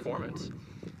Brojanets performance.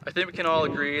 I think we can all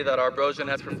agree that our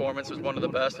Brojanets performance was one of the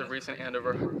best of recent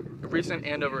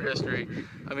Andover history.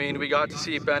 I mean, we got to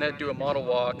see Bennett do a model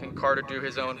walk and Carter do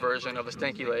his own version of a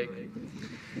stanky leg.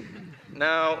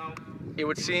 Now, it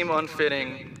would seem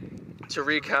unfitting to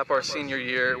recap our senior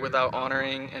year without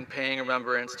honoring and paying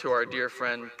remembrance to our dear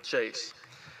friend Chase.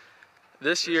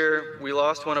 This year, we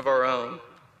lost one of our own,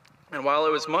 and while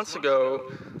it was months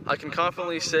ago, I can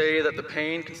confidently say that the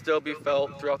pain can still be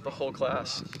felt throughout the whole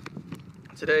class.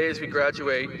 Today, as we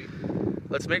graduate,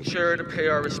 let's make sure to pay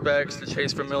our respects to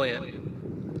Chase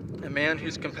Vermillion, a man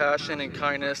whose compassion and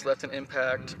kindness left an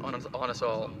impact on us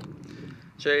all.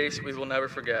 Chase, we will never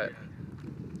forget.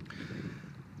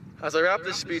 As I wrap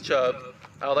this speech up,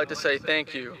 I would like to say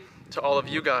thank you to all of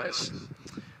you guys.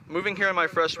 Moving here in my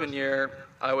freshman year,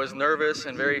 I was nervous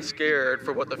and very scared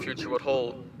for what the future would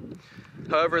hold.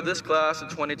 However, this class in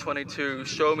 2022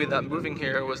 showed me that moving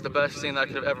here was the best thing that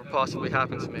could have ever possibly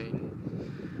happened to me.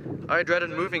 I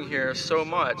dreaded moving here so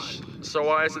much, so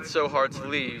why is it so hard to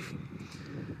leave?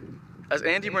 As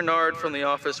Andy Bernard from The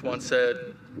Office once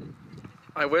said,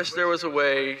 I wish there was a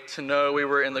way to know we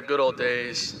were in the good old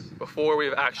days before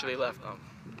we've actually left them.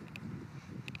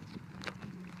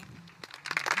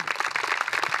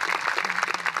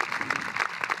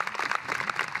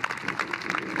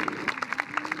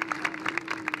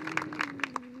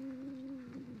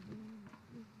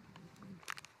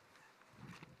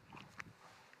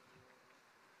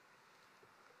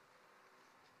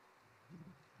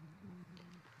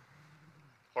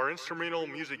 Our instrumental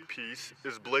music piece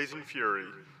is Blazing Fury,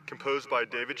 composed by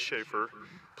David Schaefer.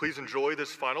 Please enjoy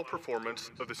this final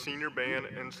performance of the senior band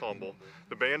ensemble.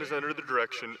 The band is under the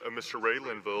direction of Mr. Ray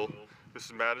Linville,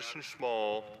 Mrs. Madison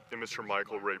Small, and Mr.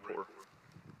 Michael Rapor.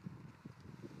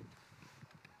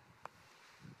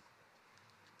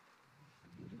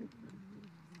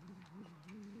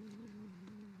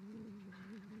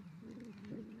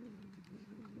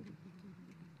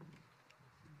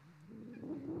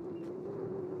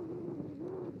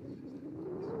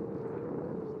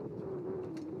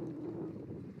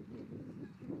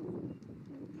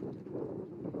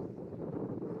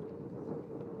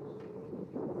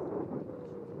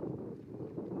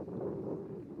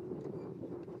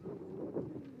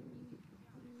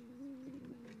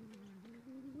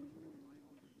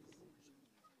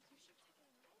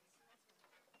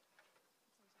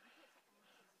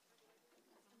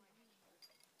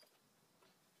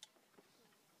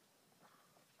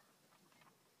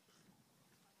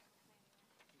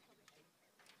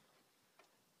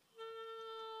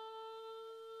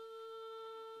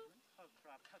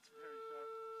 That's very sharp.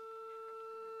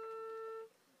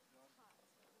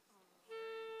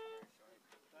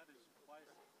 That is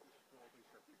twice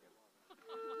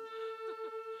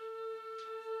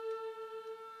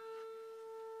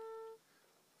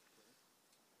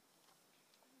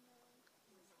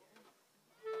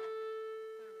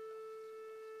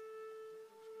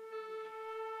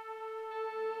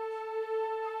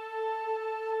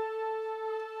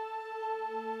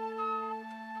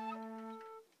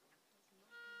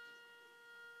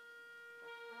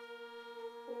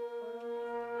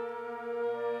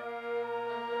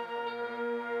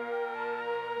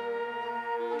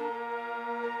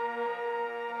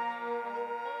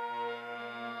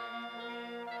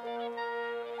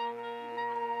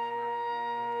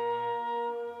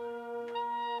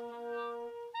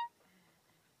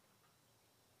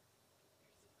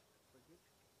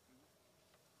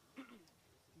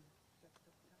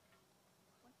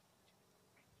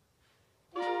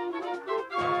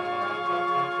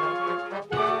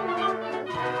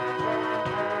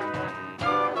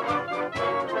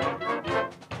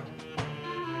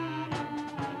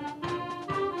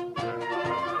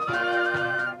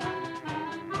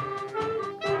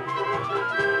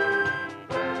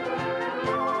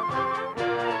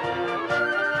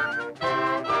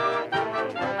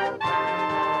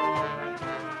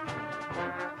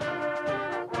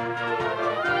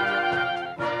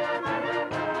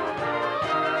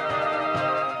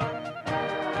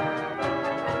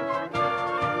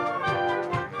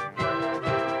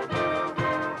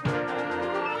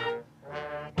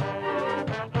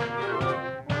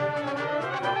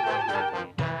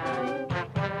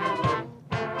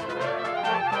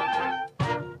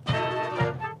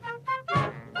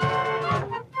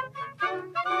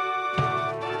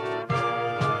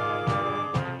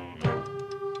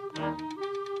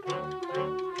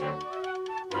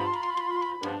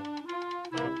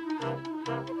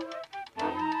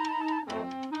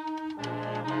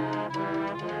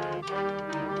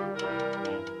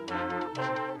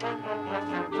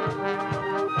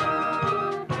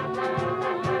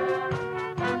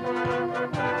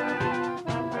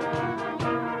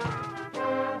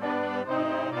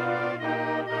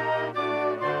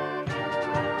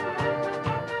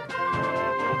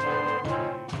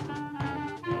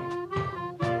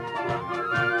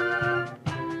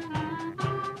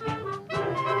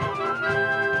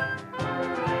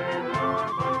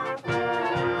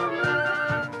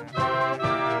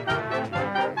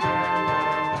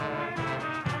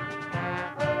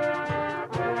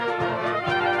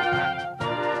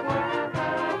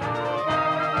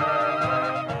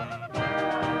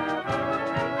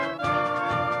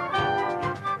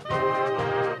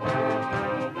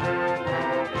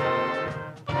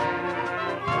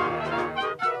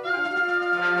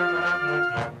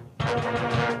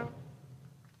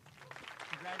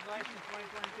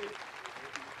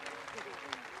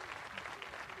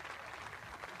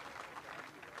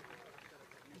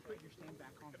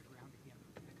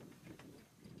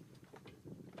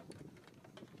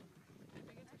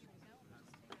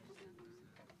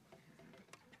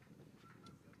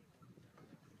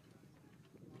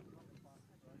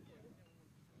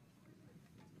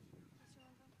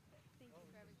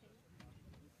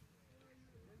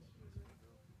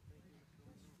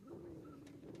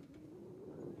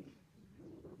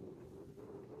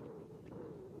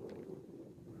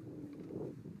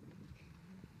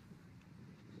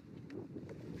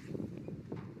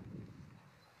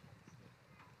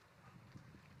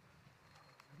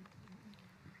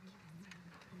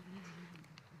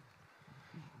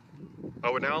I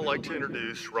would now like to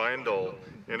introduce Ryan Dole,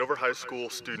 Andover High School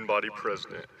Student Body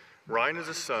President. Ryan is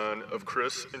the son of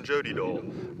Chris and Jody Dole.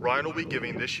 Ryan will be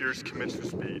giving this year's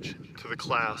commencement speech to the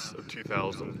class of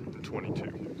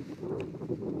 2022.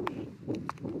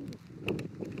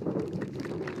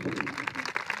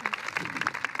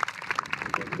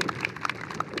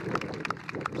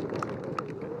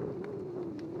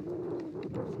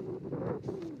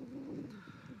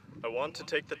 I want to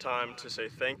take the time to say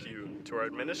thank you to our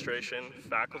administration,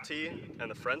 faculty, and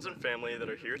the friends and family that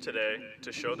are here today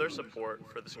to show their support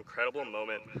for this incredible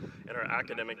moment in our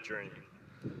academic journey.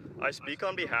 I speak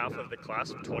on behalf of the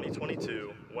class of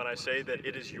 2022 when I say that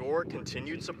it is your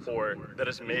continued support that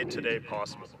has made today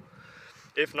possible.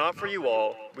 If not for you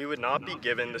all, we would not be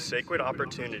given the sacred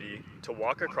opportunity to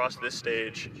walk across this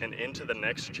stage and into the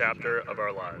next chapter of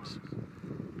our lives.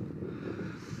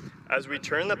 As we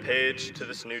turn the page to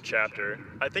this new chapter,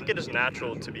 I think it is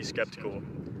natural to be skeptical.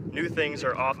 New things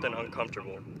are often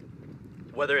uncomfortable.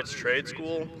 Whether it's trade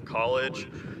school, college,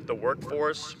 the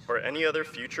workforce, or any other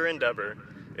future endeavor,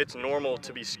 it's normal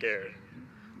to be scared.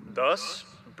 Thus,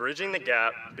 bridging the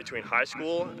gap between high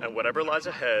school and whatever lies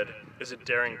ahead is a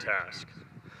daring task.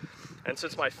 And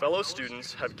since my fellow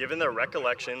students have given their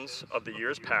recollections of the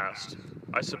years past,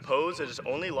 I suppose it is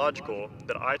only logical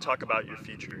that I talk about your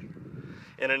future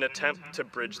in an attempt to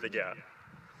bridge the gap.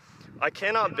 I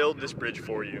cannot build this bridge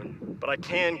for you, but I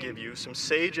can give you some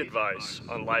sage advice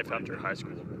on life after high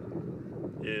school,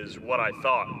 is what I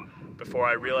thought before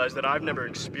I realized that I've never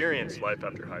experienced life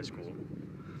after high school.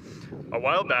 A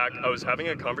while back, I was having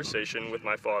a conversation with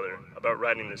my father about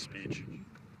writing this speech.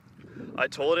 I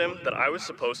told him that I was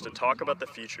supposed to talk about the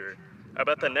future,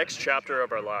 about the next chapter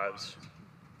of our lives.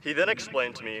 He then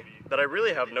explained to me that I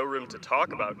really have no room to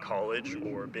talk about college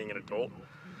or being an adult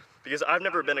because I've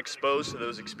never been exposed to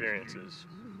those experiences.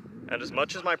 And as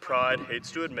much as my pride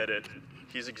hates to admit it,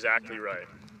 he's exactly right.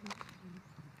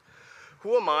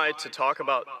 Who am I to talk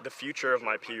about the future of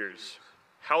my peers?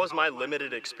 How is my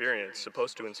limited experience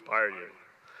supposed to inspire you?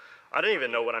 I don't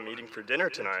even know what I'm eating for dinner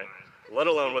tonight, let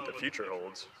alone what the future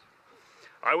holds.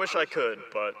 I wish I could,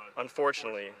 but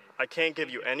unfortunately, I can't give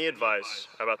you any advice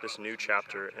about this new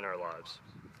chapter in our lives.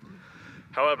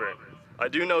 However, I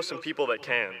do know some people that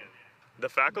can. The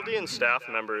faculty and staff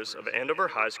members of Andover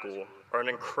High School are an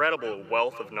incredible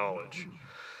wealth of knowledge,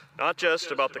 not just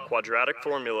about the quadratic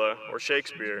formula or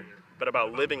Shakespeare, but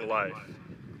about living life.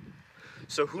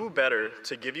 So who better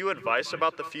to give you advice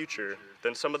about the future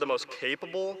than some of the most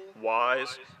capable,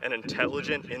 wise, and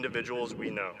intelligent individuals we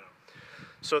know?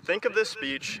 So think of this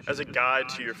speech as a guide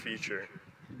to your future,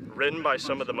 written by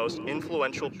some of the most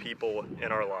influential people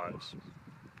in our lives.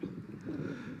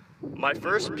 My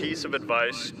first piece of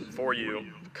advice for you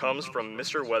comes from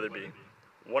Mr. Weatherby,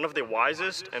 one of the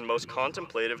wisest and most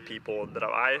contemplative people that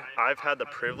I've had the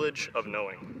privilege of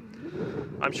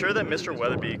knowing. I'm sure that Mr.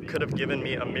 Weatherby could have given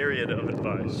me a myriad of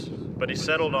advice, but he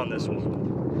settled on this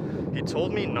one. He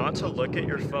told me not to look at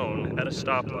your phone at a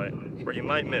stoplight, where you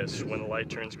might miss when the light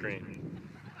turns green.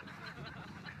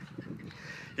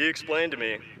 He explained to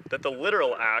me that the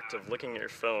literal act of looking at your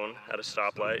phone at a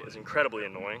stoplight is incredibly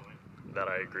annoying, that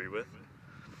I agree with.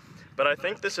 But I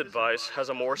think this advice has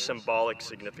a more symbolic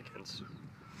significance.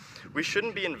 We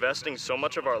shouldn't be investing so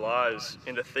much of our lives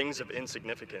into things of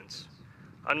insignificance.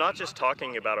 I'm not just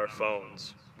talking about our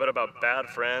phones, but about bad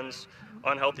friends,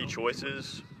 unhealthy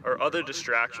choices, or other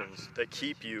distractions that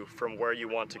keep you from where you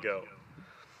want to go.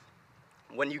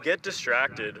 When you get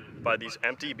distracted by these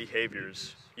empty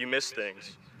behaviors, you miss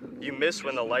things. You miss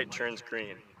when the light turns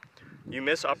green. You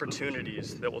miss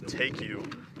opportunities that will take you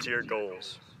to your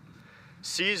goals.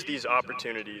 Seize these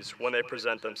opportunities when they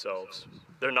present themselves.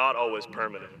 They're not always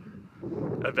permanent.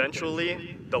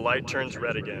 Eventually, the light turns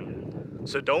red again.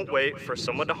 So don't wait for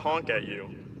someone to honk at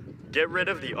you. Get rid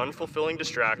of the unfulfilling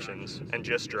distractions and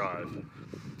just drive.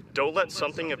 Don't let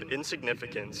something of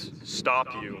insignificance stop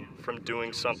you from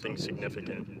doing something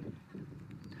significant.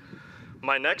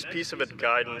 My next piece of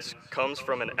guidance comes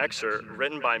from an excerpt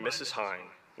written by Mrs. Hine,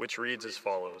 which reads as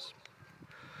follows.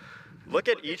 Look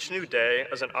at each new day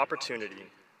as an opportunity,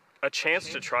 a chance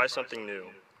to try something new,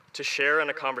 to share in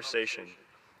a conversation,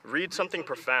 read something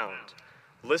profound,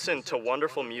 listen to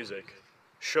wonderful music,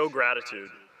 show gratitude,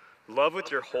 love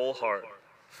with your whole heart,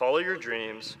 follow your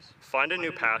dreams, find a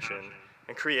new passion,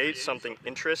 and create something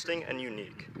interesting and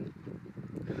unique.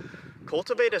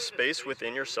 Cultivate a space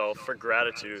within yourself for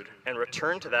gratitude and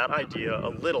return to that idea a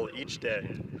little each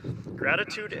day.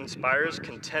 Gratitude inspires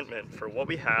contentment for what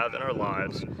we have in our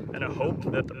lives and a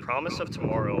hope that the promise of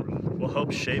tomorrow will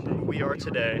help shape who we are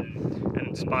today and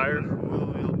inspire who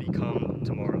we will become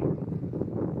tomorrow.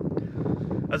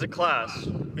 As a class,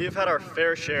 We have had our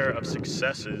fair share of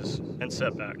successes and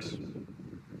setbacks.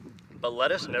 But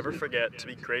let us never forget to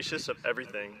be gracious of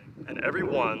everything and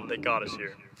everyone that got us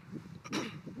here.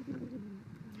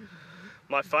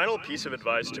 My final piece of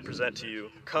advice to present to you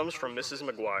comes from Mrs.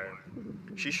 McGuire.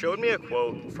 She showed me a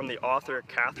quote from the author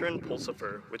Catherine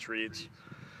Pulsifer, which reads,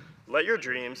 "Let your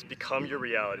dreams become your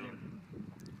reality.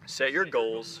 Set your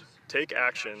goals, take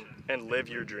action, and live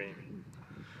your dream."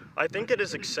 I think it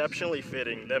is exceptionally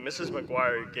fitting that Mrs.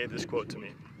 McGuire gave this quote to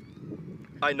me.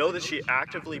 I know that she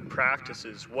actively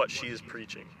practices what she is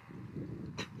preaching.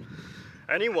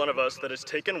 Any one of us that has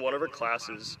taken one of her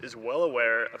classes is well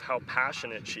aware of how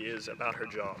passionate she is about her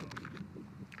job.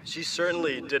 She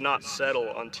certainly did not settle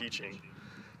on teaching.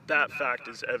 That fact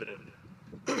is evident.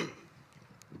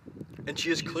 And she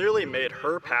has clearly made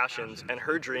her passions and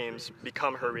her dreams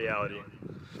become her reality.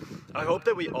 I hope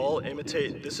that we all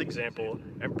imitate this example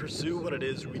and pursue what it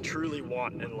is we truly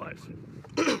want in life.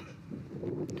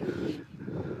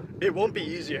 It won't be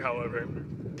easy, however.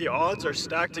 The odds are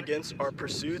stacked against our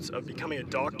pursuits of becoming a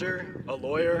doctor, a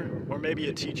lawyer, or maybe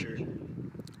a teacher.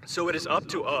 So it is up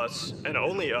to us, and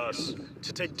only us,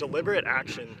 to take deliberate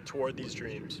action toward these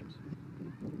dreams.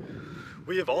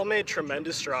 We have all made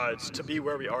tremendous strides to be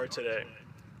where we are today.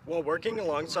 While working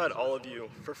alongside all of you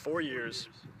for 4 years,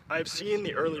 I have seen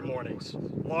the early mornings,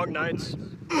 long nights,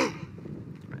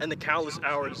 and the countless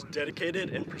hours dedicated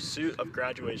in pursuit of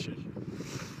graduation.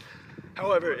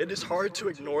 However, it is hard to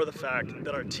ignore the fact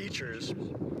that our teachers,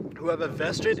 who have a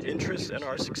vested interest in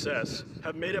our success,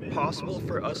 have made it possible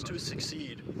for us to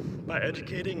succeed by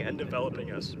educating and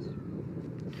developing us.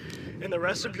 In the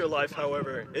rest of your life,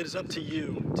 however, it is up to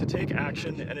you to take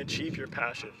action and achieve your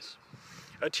passions.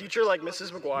 A teacher like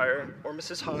Mrs. McGuire, or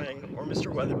Mrs. Hine, or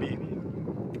Mr. Weatherby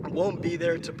won't be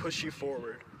there to push you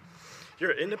forward.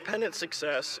 Your independent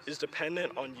success is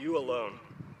dependent on you alone.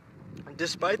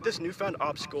 Despite this newfound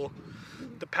obstacle,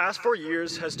 the past 4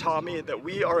 years has taught me that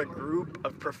we are a group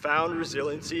of profound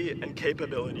resiliency and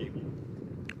capability.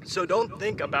 So don't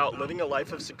think about living a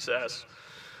life of success.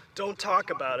 Don't talk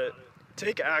about it.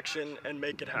 Take action and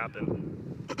make it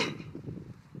happen.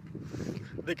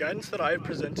 The guidance that I have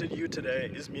presented you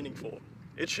today is meaningful.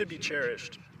 It should be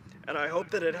cherished, and I hope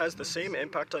that it has the same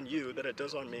impact on you that it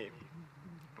does on me.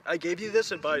 I gave you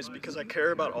this advice because I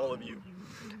care about all of you,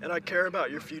 and I care about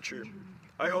your future.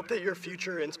 I hope that your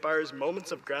future inspires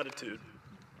moments of gratitude,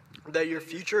 that your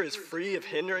future is free of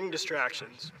hindering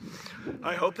distractions.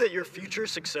 I hope that your future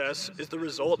success is the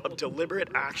result of deliberate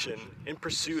action in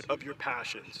pursuit of your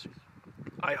passions.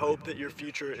 I hope that your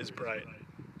future is bright.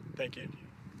 Thank you.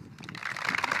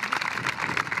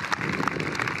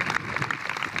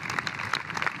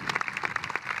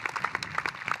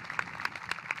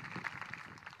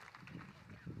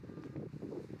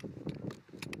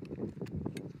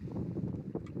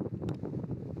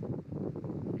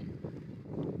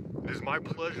 It is my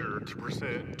pleasure to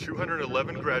present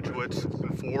 211 graduates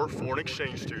and 4 foreign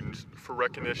exchange students for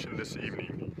recognition this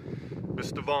evening.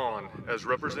 Ms. Devon, as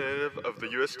representative of the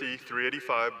USD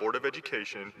 385 Board of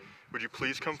Education, would you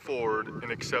please come forward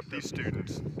and accept these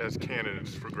students as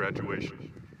candidates for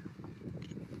graduation?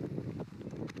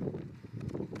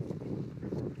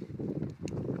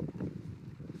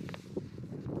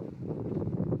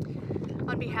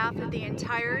 On behalf of the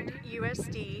entire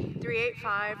USD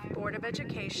 385 Board of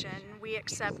Education, we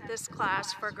accept this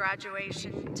class for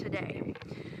graduation today.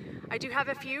 I do have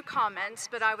a few comments,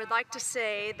 but I would like to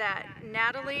say that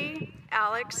Natalie,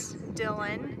 Alex,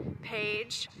 Dylan,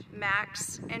 Paige,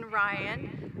 Max, and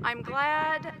Ryan, I'm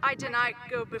glad I did not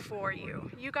go before you.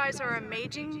 You guys are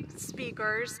amazing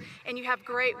speakers, and you have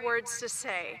great words to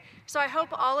say. So I hope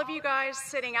all of you guys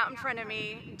sitting out in front of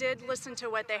me did listen to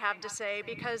what they have to say,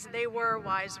 because they were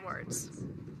wise words.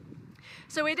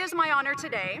 So it is my honor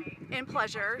today and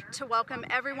pleasure to welcome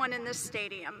everyone in this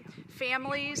stadium,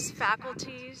 families,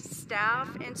 faculty, staff,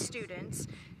 and students,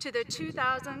 to the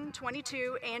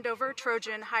 2022 Andover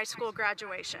Trojan High School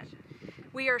graduation.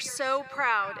 We are so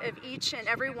proud of each and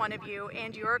every one of you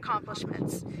and your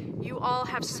accomplishments. You all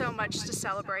have so much to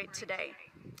celebrate today.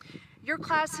 Your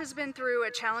class has been through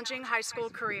a challenging high school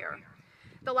career.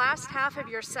 The last half of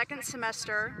your second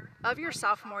semester of your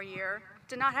sophomore year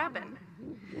did not happen.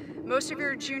 Most of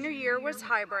your junior year was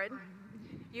hybrid.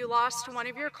 You lost one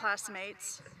of your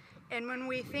classmates. And when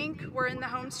we think we're in the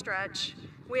home stretch,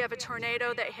 we have a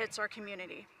tornado that hits our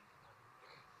community.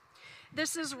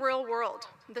 This is real world.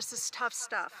 This is tough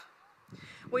stuff.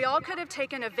 We all could have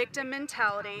taken a victim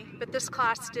mentality, but this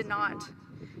class did not.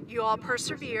 You all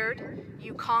persevered,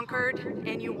 you conquered,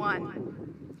 and you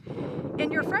won. In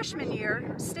your freshman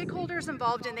year, stakeholders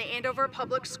involved in the Andover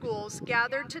Public Schools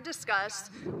gathered to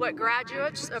discuss what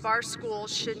graduates of our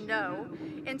schools should know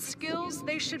and skills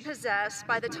they should possess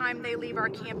by the time they leave our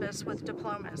campus with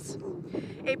diplomas.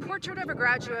 A portrait of a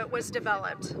graduate was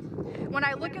developed. When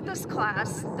I look at this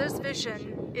class, this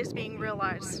vision is being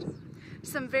realized.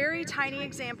 Some very tiny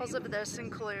examples of this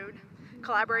include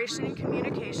collaboration and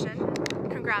communication.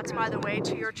 Congrats, by the way,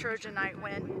 to your Trojan Night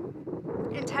win.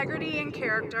 Integrity and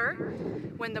character,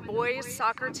 when the boys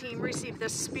soccer team received the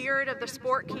Spirit of the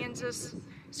Sport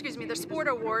the Sport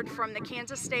Award from the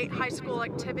Kansas State High School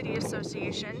Activity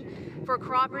Association for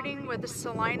cooperating with the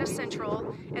Salina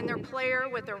Central, and their player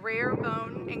with a rare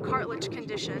bone and cartilage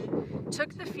condition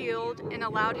took the field and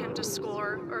allowed him to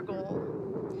score a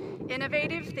goal.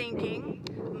 Innovative thinking,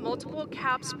 multiple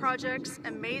CAPS projects,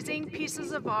 amazing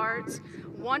pieces of art,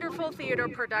 wonderful theater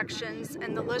productions,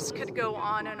 and the list could go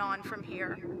on and on from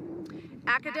here.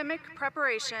 Academic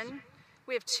preparation,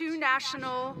 we have 2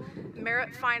 national merit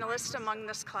finalists among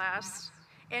this class,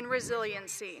 and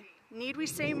resiliency. Need we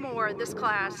say more? This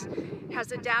class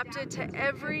has adapted to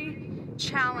every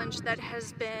challenge that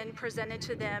has been presented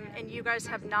to them, and you guys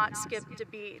have not skipped a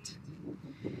beat.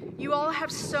 You all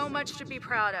have so much to be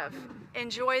proud of.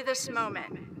 Enjoy this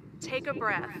moment. Take a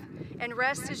breath and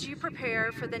rest as you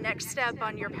prepare for the next step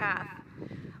on your path.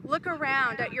 Look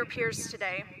around at your peers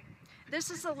today. This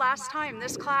is the last time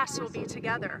this class will be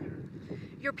together.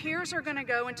 Your peers are going to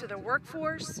go into the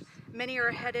workforce. Many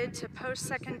are headed to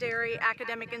post-secondary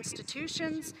academic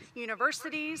institutions,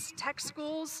 universities, tech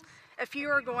schools. A few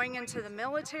are going into the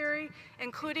military,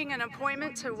 including an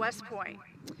appointment to West Point.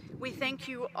 We thank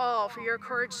you all for your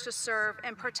courage to serve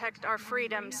and protect our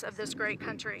freedoms of this great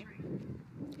country.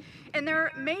 And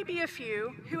there may be a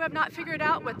few who have not figured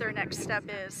out what their next step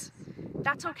is.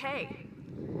 That's okay.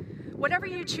 Whatever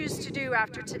you choose to do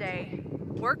after today,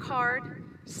 work hard,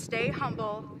 stay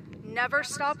humble, never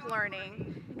stop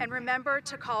learning, and remember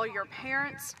to call your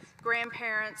parents,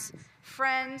 grandparents,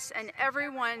 friends, and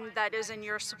everyone that is in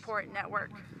your support network.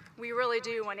 We really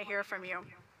do want to hear from you.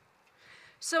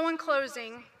 So in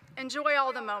closing, enjoy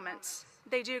all the moments.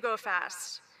 They do go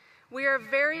fast. We are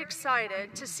very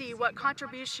excited to see what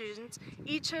contributions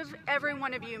every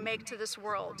one of you make to this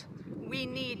world. We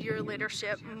need your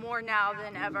leadership more now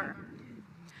than ever.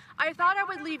 I thought I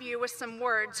would leave you with some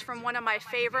words from one of my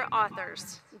favorite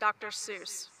authors, Dr.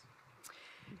 Seuss.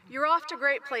 You're off to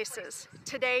great places.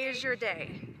 Today is your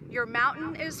day. Your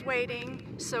mountain is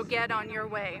waiting, so get on your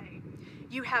way.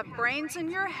 You have brains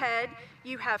in your head,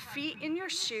 you have feet in your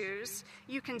shoes,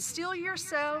 you can steal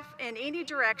yourself in any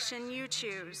direction you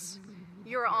choose.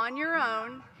 You're on your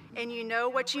own, and you know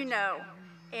what you know,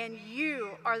 and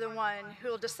you are the one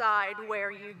who'll decide where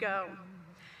you go.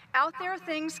 Out there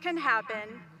things can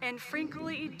happen, and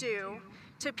frequently do,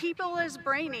 to people as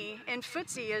brainy and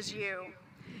footsy as you.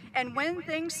 And when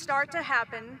things start to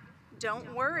happen,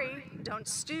 don't worry, don't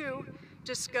stew,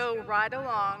 just go right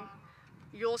along.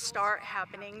 You'll start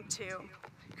happening too.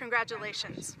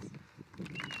 Congratulations.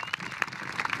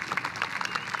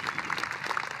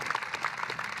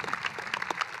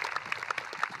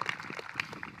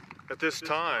 At this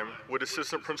time, would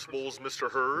Assistant Principals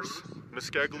Mr. Hers, Ms.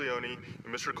 Scaglione,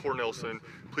 and Mr. Cornelson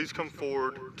please come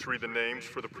forward to read the names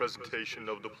for the presentation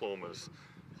of diplomas.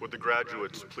 Would the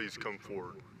graduates please come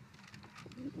forward?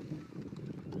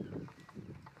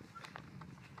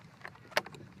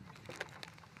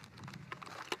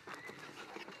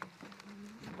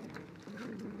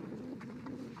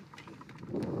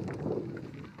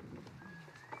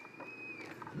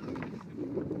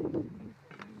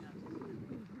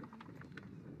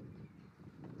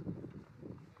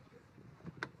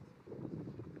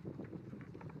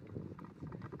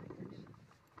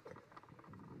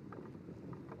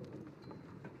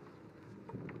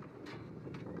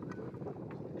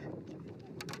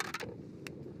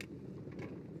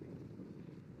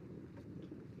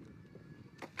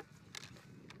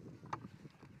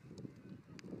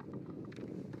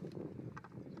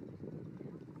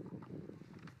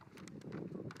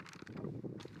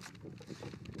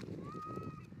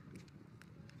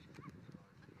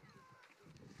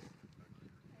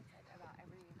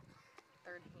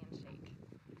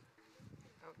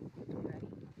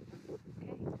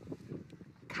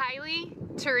 Kylie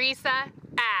Teresa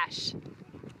Ash.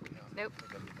 Nope.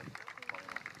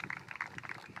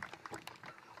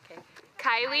 Okay.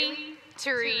 Kylie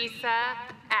Teresa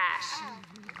Ash.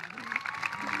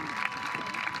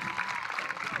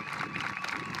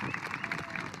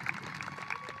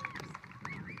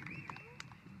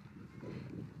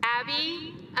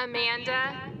 Abby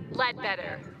Amanda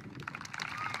Ledbetter.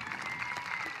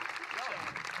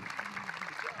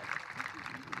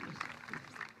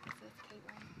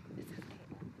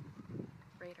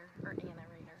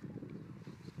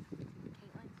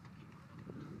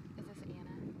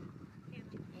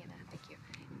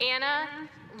 Anna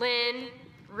Lynn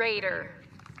Rader.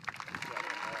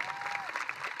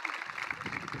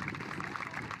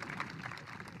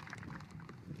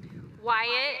 Wyatt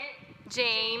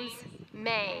James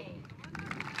May.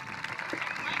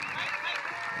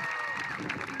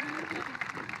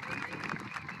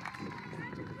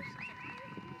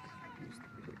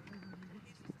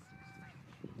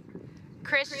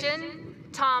 Christian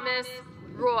Thomas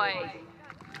Roy.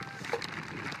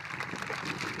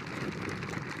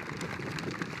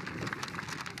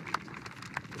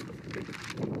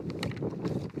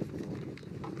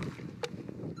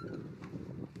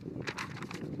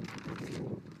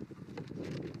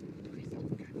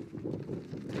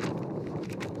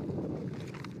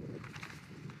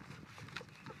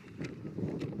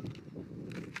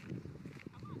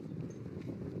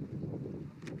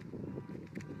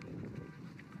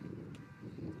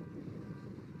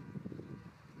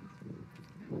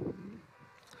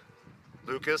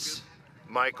 Lucas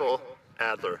Michael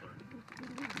Adler.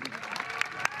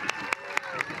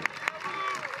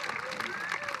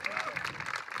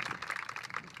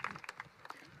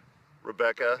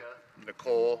 Rebecca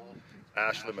Nicole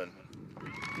Ashleman.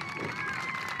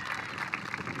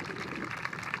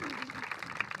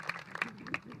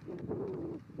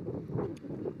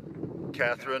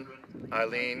 Catherine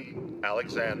Eileen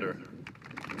Alexander.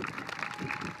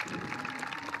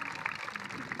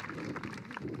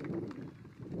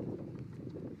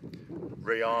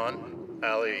 Rayon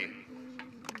Ali.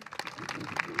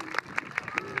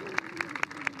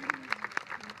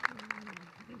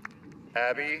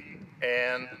 Abby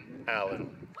Ann Allen.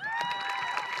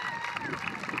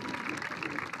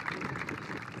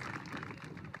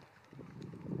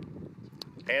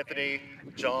 Anthony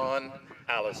John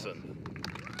Allison.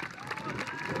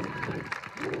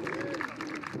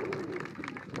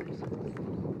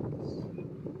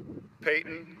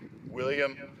 Peyton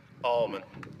William Allman.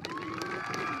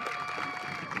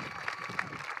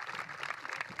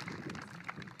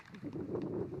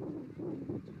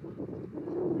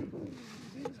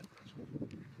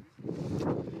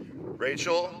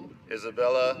 Rachel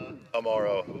Isabella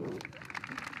Amaro.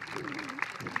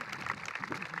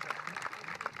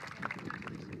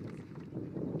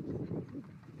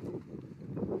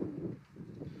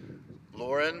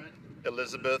 Lauren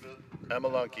Elizabeth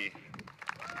Amalunki.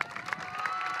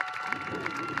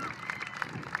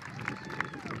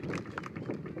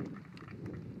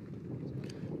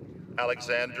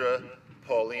 Alexandra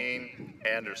Pauline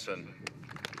Anderson.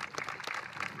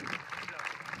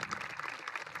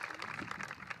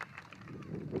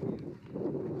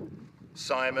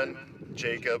 Simon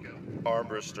Jacob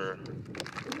Armbruster.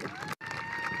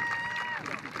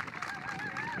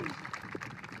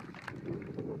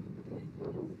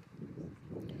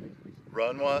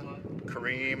 Runwa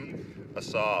Kareem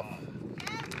Asaf.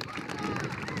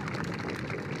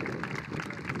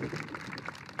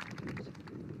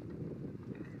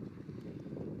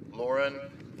 Lauren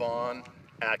Vaughn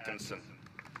Atkinson.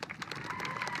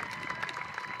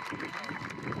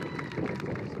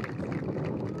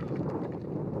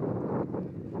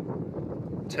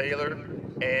 Taylor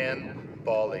Ann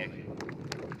Bawley.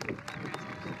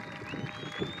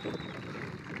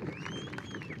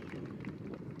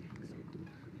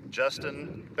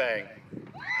 Justin Bang.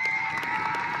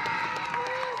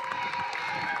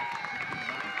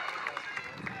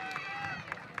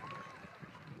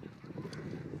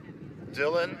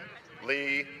 Dylan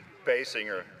Lee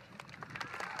Basinger.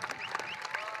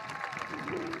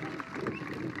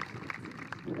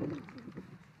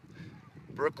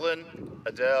 Brooklyn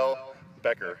Adele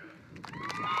Becker.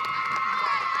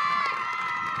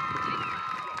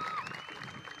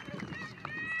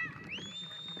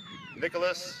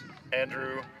 Nicholas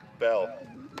Andrew Bell.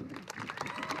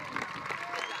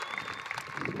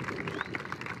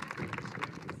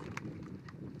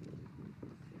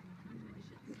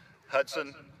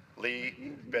 Hudson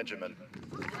Lee Benjamin.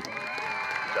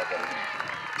 Dublin.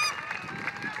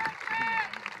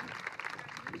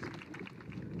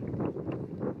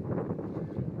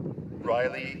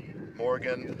 Riley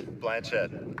Morgan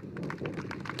Blanchett.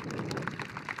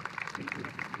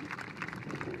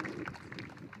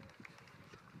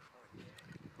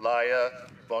 Laya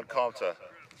Von Comta.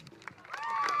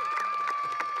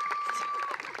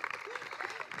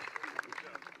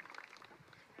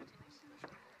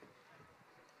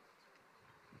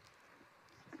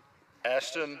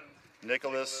 Ashton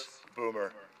Nicholas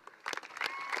Boomer.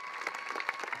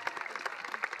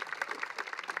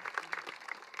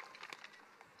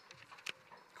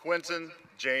 Quentin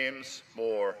James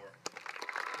Moore.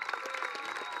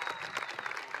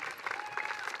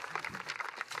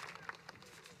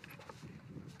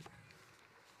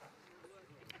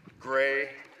 Bray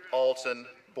Alton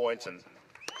Boynton.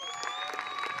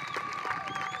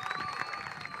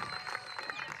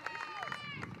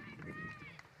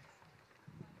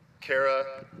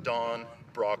 Kara Dawn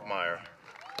Brockmeyer.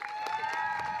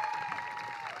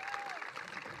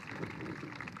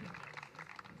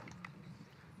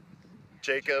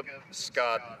 Jacob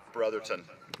Scott Brotherton.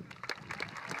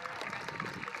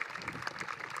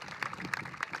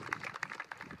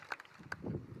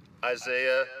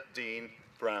 Isaiah Dean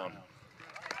Brown.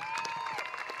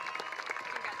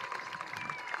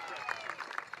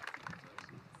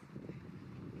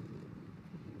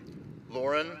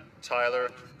 Lauren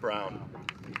Tyler Brown.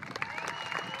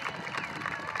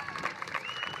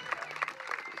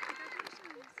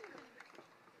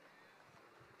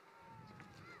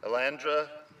 Elandra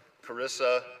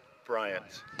Carissa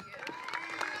Bryant.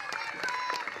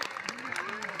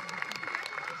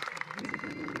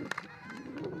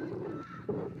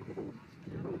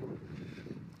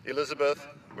 Elizabeth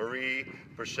Marie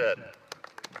Burchett.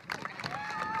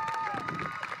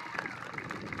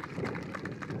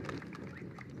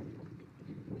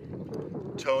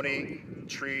 Tony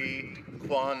Tree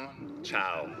Kwan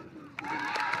Chow.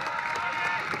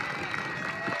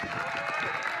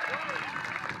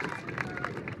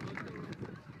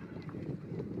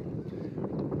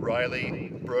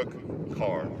 Riley Brooke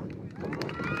Carr.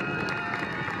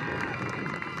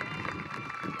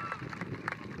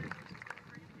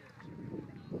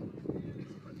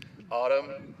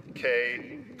 Autumn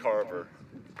K. Carver.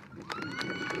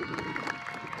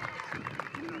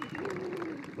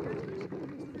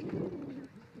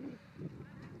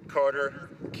 Carter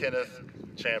Kenneth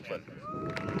Champlin.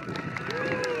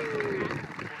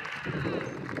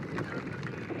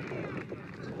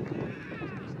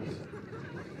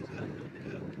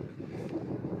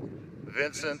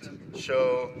 Vincent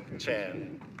Sho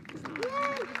Chan.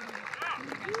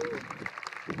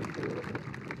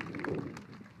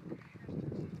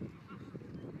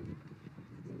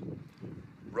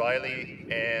 Riley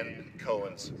Ann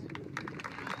Cohens.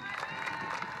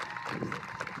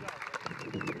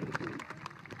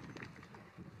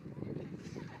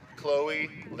 Chloe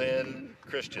Lynn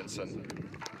Christensen.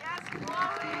 Yes,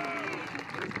 Chloe!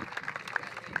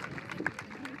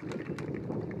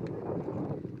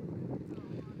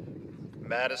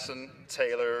 Madison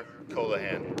Taylor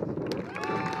Colahan.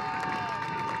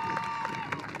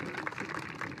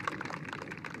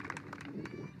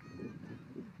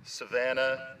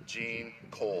 Savannah Jean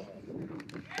Cole.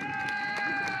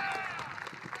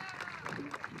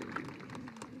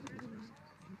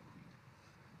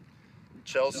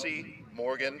 Chelsea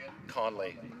Morgan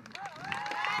Conley.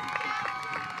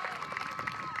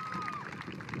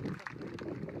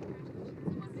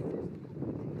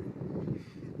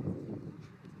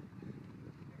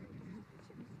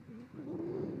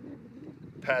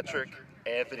 Patrick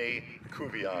Anthony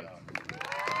Cuvion.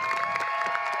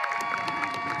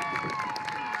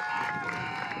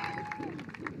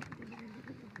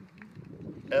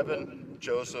 Evan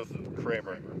Joseph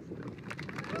Kramer.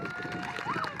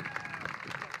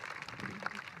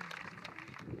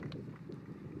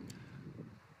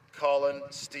 Colin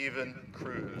Stephen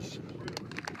Cruz.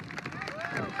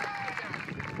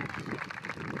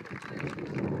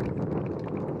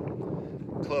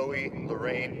 Chloe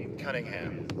Lorraine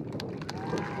Cunningham.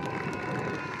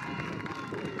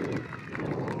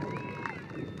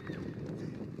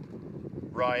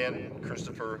 Ryan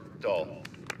Christopher Dahl.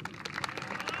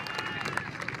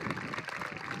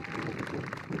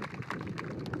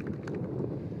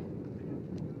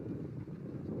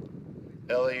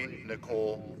 Ellie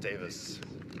Nicole Davis.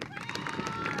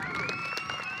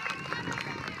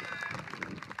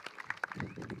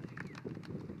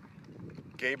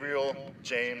 Gabriel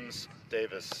James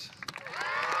Davis.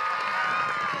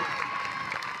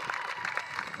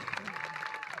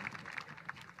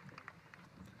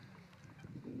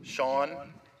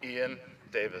 Sean Ian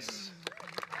Davis.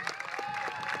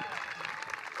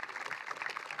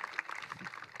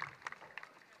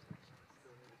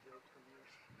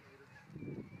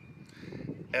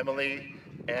 Emily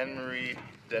Anne-Marie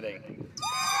Denning.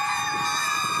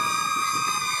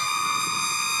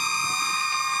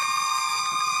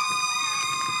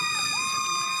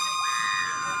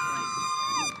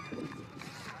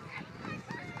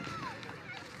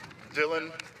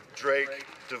 Dylan Drake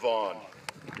Devon.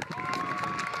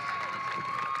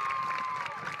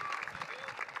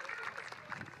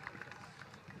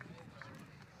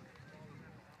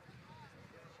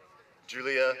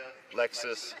 Julia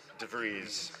Lexis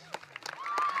DeVries.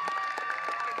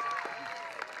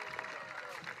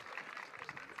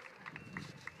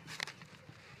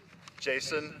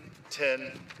 Jason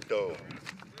Tin Doe.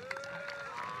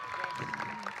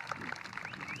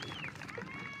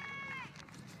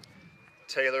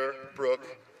 Taylor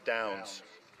Brooke Downs.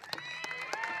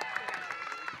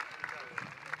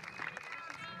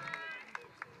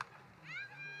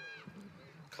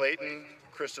 Clayton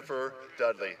Christopher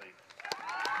Dudley.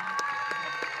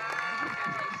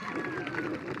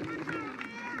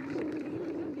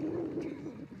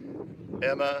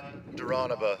 Emma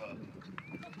Duranova.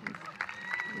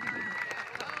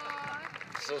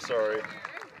 So sorry.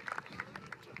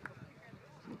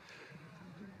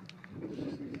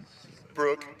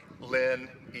 Brooke Lynn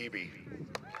Eby.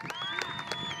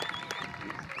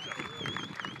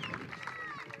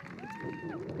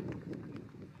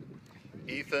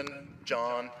 Ethan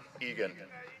John Egan.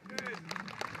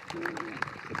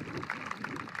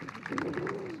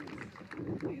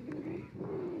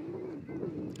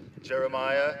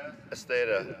 Jeremiah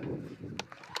Esteda.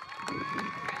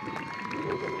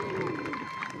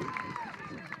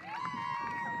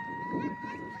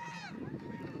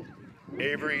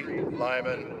 Avery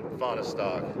Lyman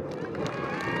Fonestock.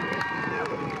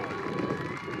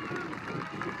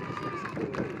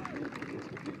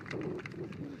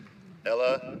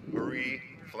 Ella Marie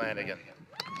Flanagan.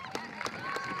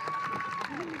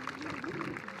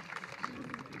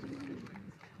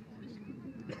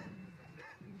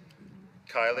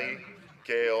 Kylie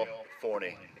Gail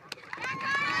Forney.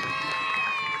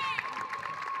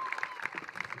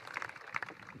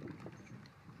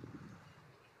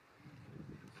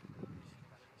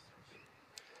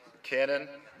 Cannon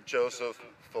Joseph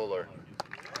Fuller.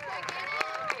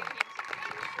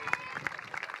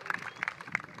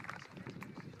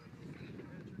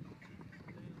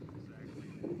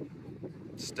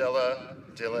 Stella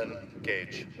Dylan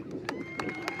Gage.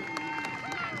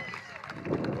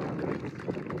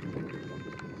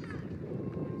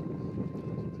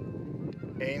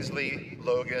 Ainsley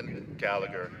Logan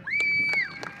Gallagher.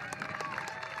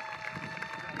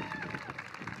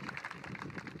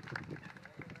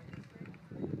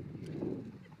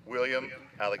 William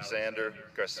Alexander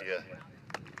Garcia.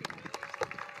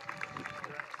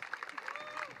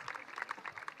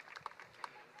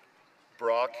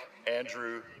 Brock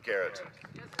Andrew Garrett.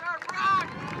 Yes, sir, Brock!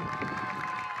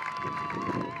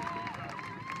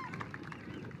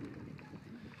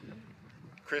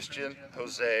 Christian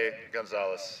Jose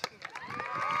Gonzalez.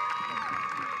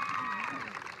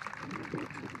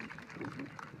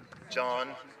 John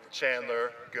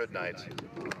Chandler Goodnight.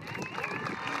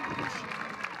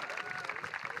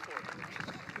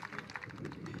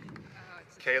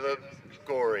 Caleb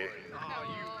Gorey.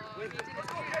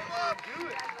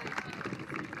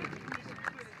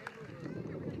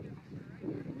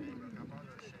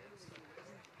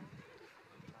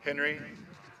 Henry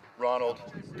Ronald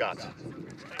Gott.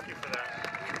 Thank you for that.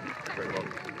 You're very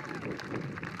welcome.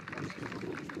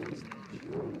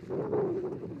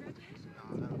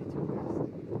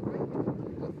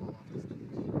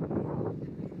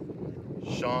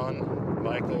 Sean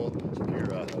Michael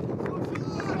Pura.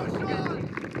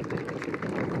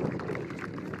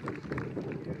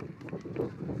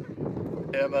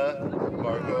 Emma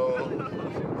Margot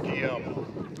Guillaume.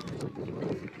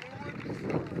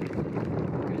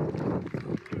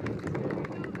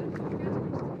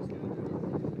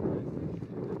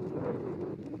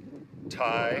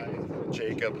 Ty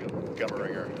Jacob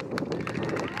Gummeringer.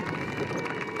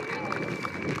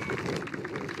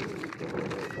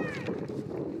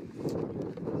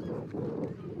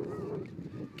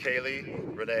 Kaylee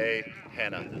Renee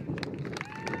Hanna.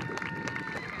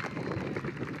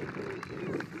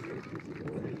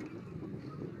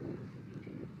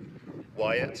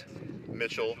 Wyatt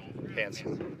Mitchell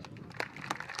Hansen.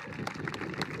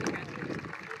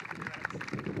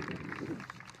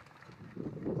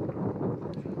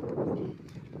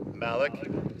 Malik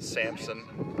Sampson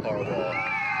Harwell.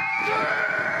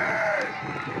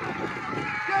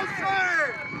 Yes,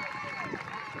 sir!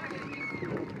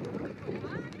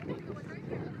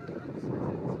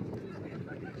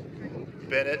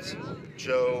 Bennett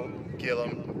Joe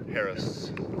Gillum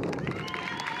Harris.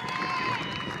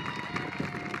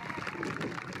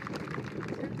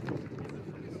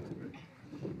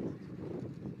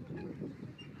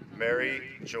 Mary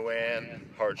Joanne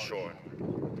Hartshorn.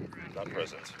 Not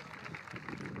present.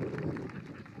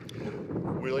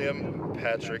 William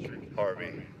Patrick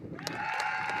Harvey.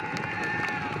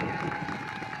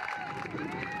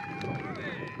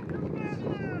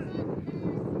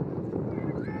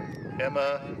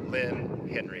 Emma Lynn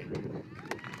Henry.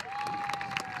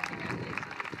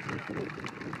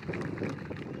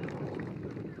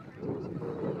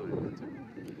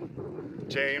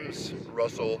 James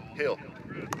Russell Hill.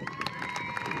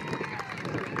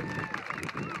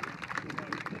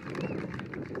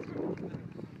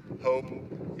 Hope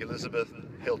Elizabeth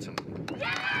Hilton.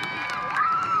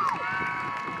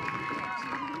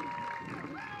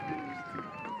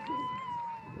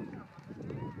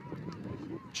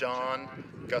 John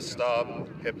Gustav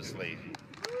Hipsley.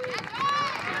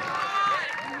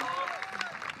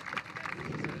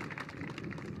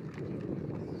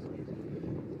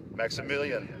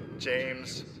 Maximilian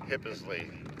James Hipsley.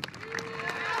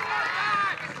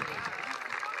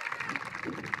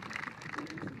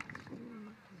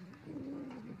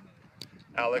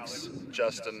 Alex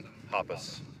Justin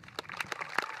Hoppus.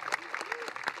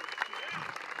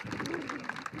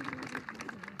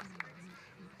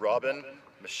 Robin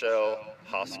Michelle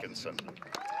Hoskinson.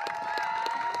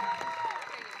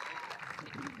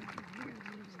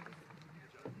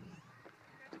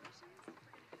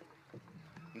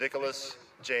 Nicholas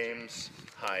James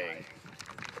Hying.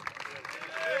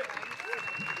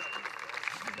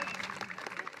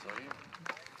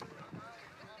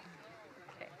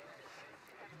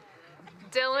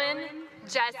 Dylan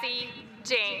Jesse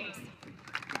James.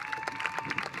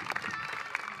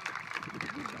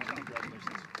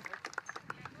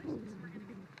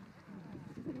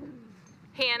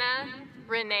 Hannah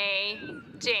Renee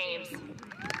James.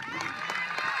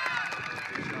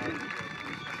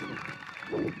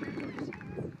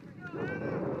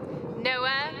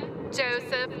 Noah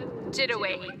Joseph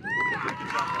Jidaway.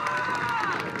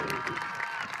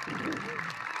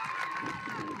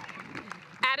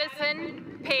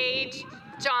 Addison Paige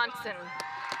Johnson.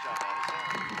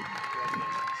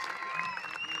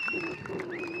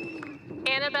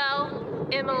 Annabelle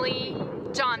Emily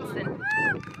Johnson.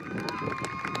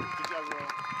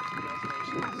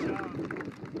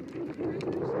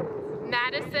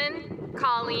 Madison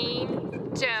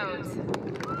Colleen Jones.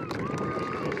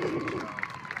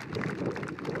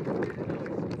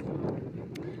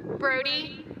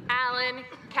 Brody Allen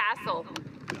Castle.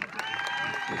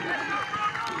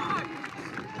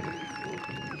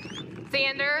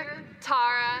 Xander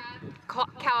Tara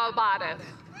Kawabata.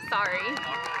 Sorry.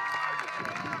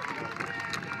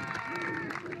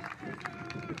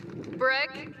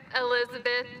 Brooke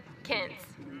Elizabeth Kentz.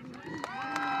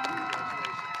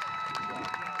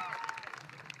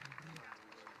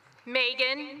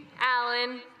 Megan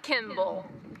Allen Kimball.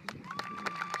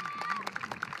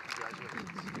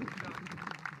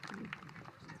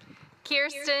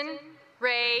 Kirsten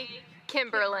Ray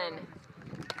Kimberlin.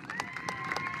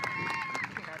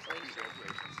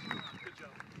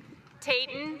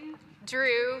 Tayton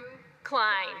Drew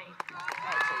Klein.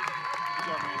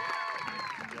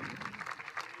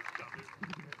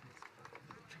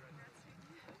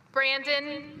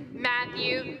 Brandon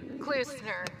Matthew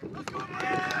Klusner.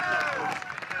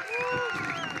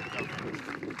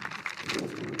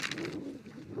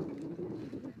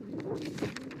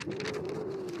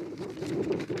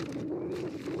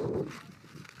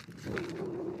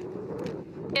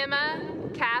 Emma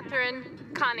Catherine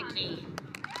Konecki.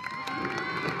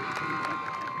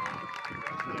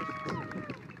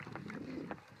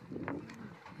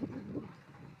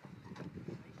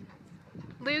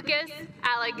 Lucas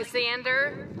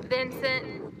Alexander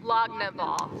Vincent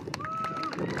Lognaval.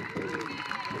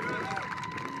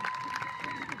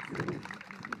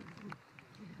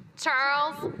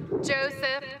 Charles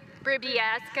Joseph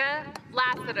Bribieska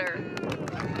Lassiter.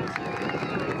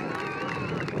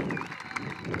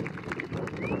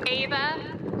 Ava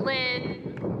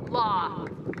Lynn Law.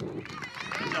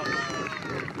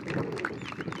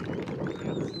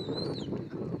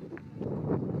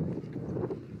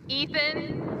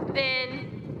 Ethan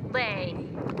Vin Lay.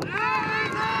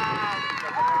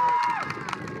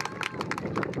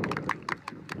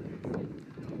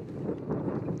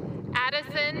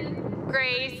 Addison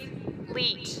Grace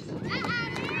Leach.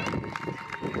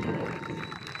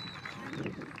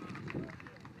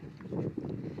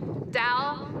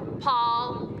 Dal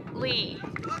Paul Lee.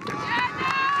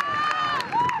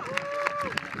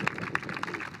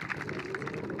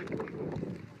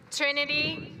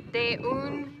 Trinity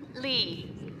Deun Lee.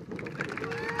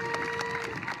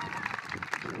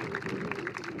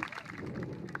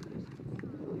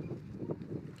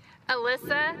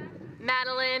 Alyssa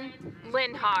Madeline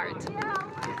Linhart.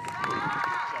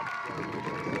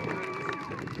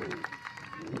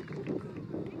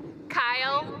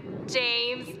 Kyle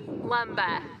James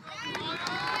Lumba.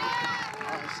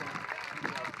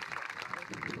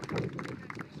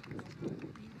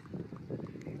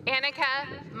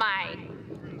 Annika Mai.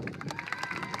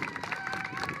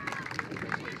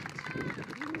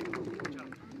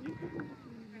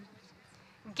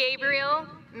 Gabriel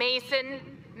Mason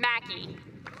Mackey.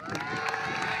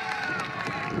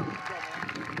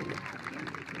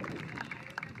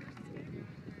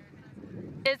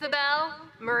 Isabel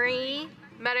Marie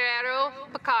Marrero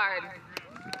Picard.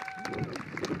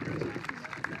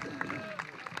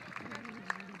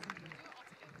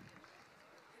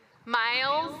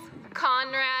 Miles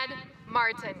Conrad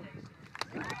Martin.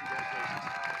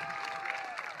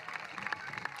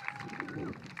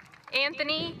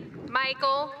 Anthony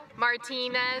Michael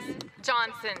Martinez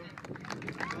Johnson.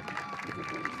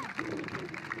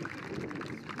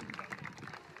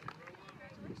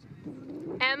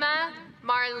 Emma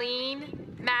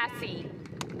Marlene Massey.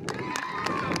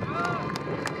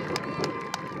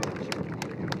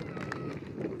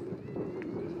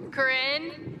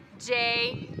 Corinne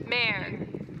J. Mayer.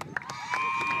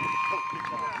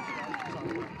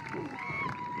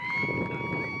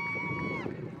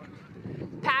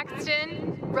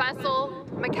 Paxton Russell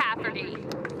McCafferty.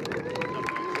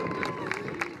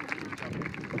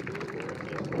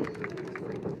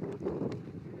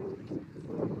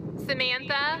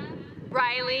 Samantha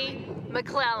Riley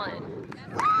McClellan.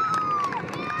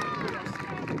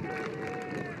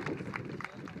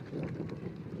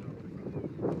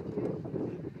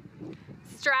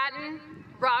 Stratton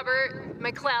Robert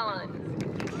McClellan.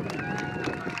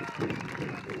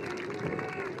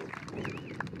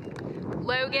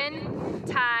 Logan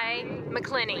Ty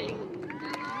McClinney.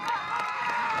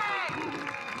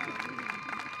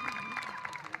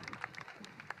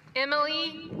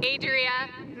 Emily Adria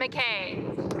McKay.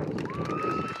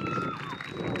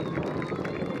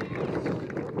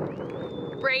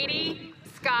 Brady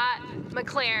Scott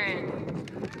McLaren.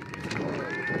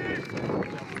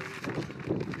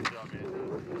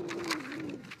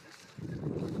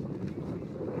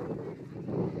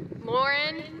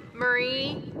 Lauren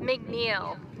Marie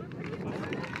McNeil.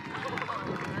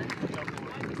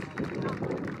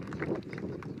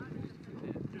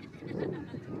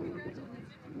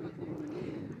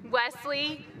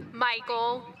 Wesley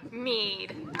Michael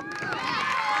Mead.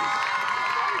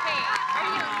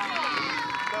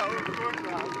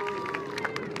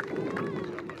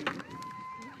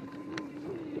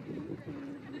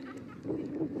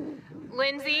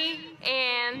 Lindsay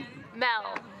Ann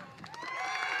Mel.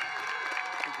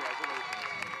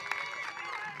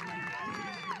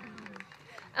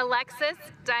 Alexis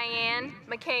Diane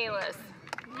Michaelis.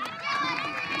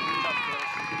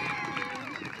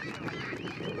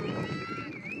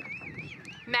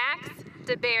 Max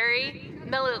DeBerry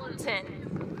Middleton.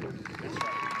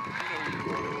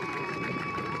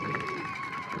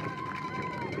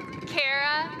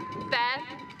 Kara Beth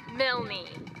Milne.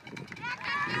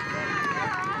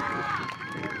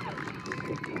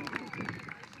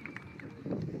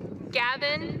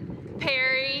 Gavin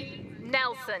Perry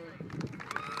Nelson.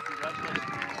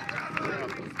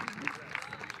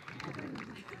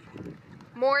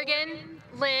 Morgan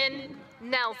Lynn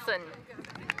Nelson.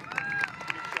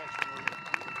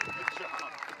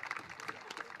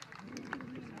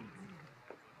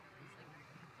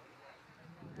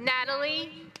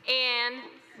 Natalie Ann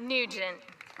Nugent.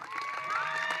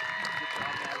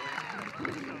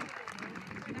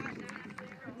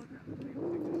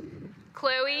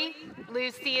 Chloe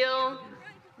Lucille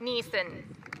Neeson.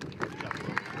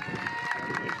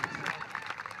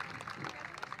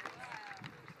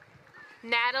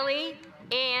 Natalie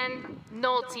Ann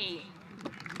Nolte.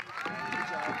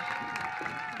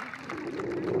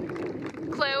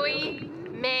 Chloe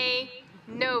May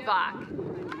Novak.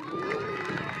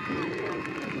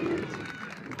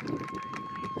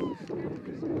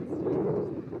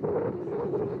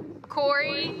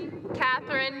 Corey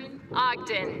Catherine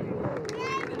Ogden.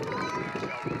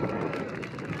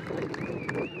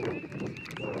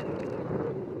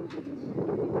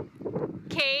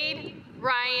 Cade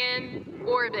Ryan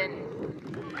Orban.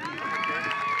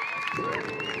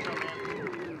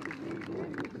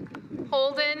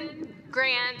 Holden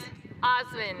Grant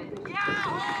Osmond.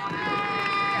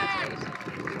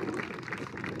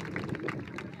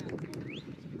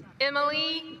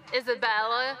 Emily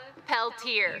Isabella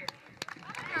Peltier.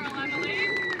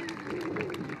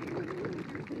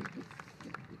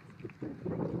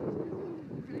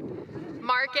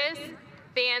 Marcus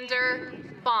Vander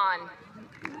Bond.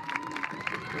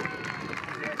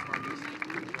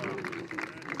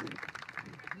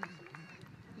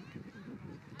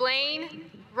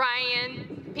 Blaine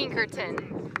Ryan Pinkerton.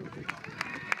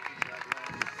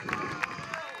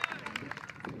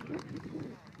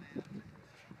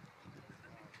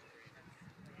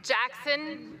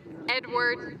 Jackson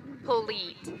Edward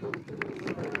Polite.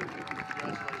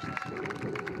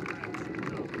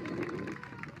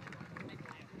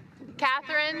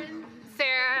 Catherine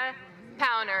Sarah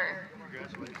Powner.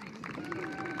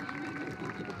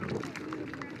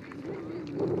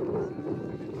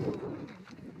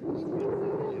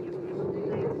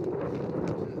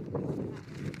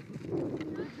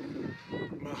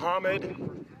 Mohammed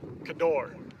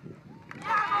Kador.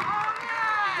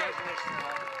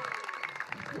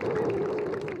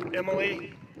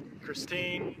 Emily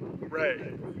Christine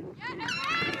Ray.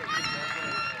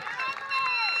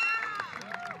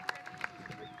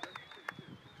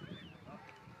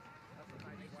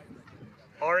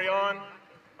 Ariane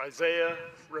Isaiah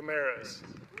Ramirez.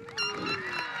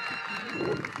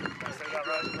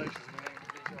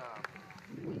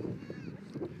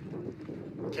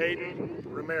 Caden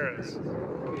Ramirez.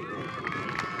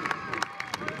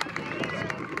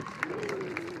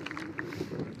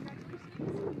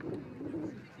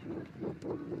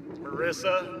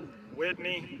 Marissa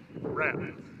Whitney Rapp.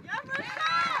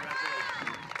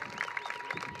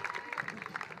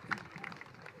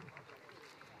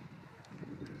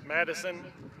 Madison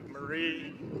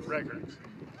Marie Records.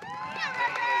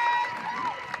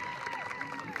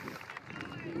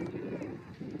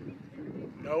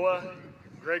 Noah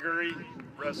Gregory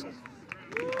Russell.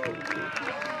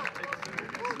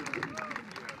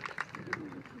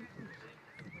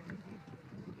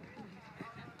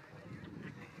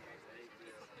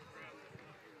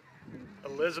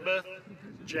 Elizabeth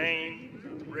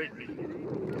Jane Rigby.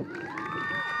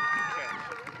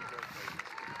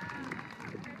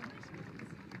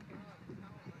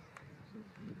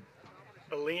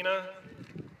 Alina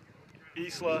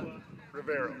Isla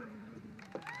Rivera.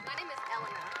 My name is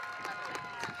Elena.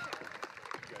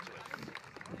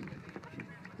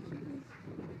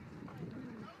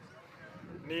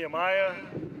 Nehemiah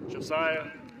Josiah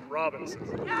Robinson.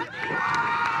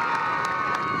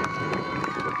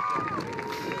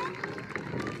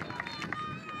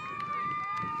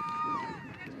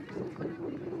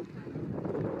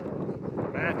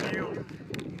 Matthew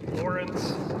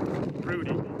Lawrence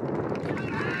Rudy.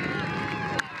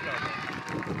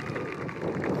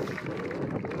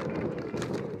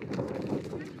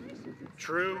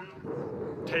 True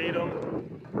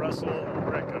Tatum Russell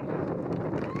Greco.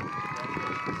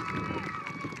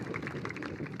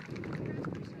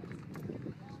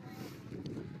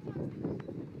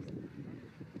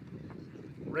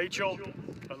 Rachel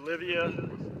Olivia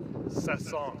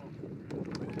Sasson.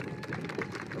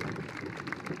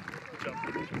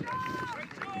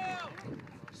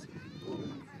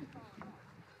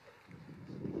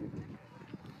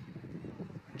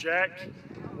 Jack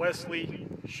Wesley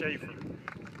Schaefer.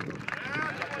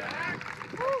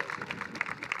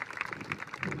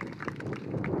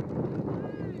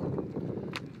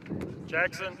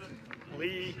 Jackson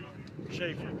Lee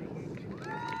Schaefer.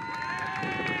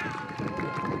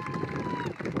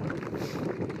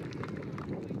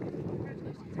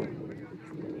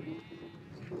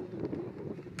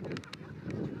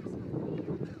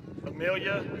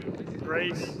 Amelia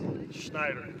Grace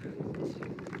Schneider.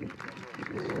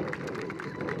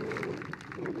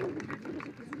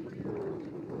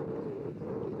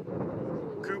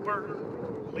 Cooper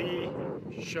Lee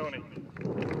Schoening.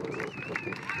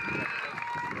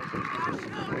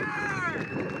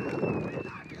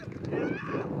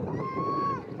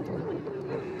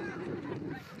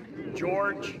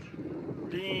 George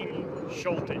Dean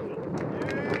Schulte.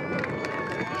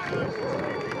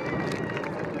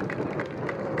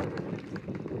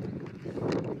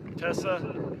 Tessa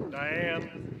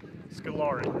Diane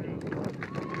Scolari.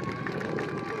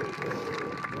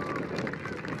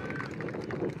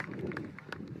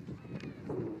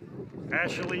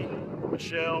 Ashley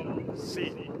Michelle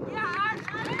C.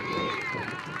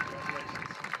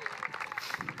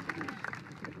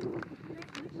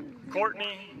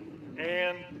 Courtney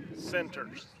Ann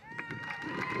Centers.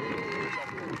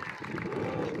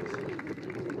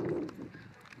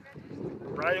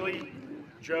 Riley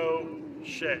Joe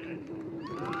Shea.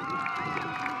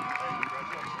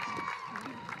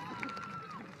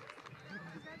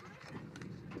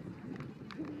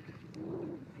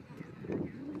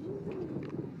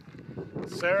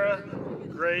 Sarah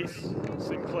Grace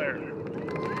Sinclair.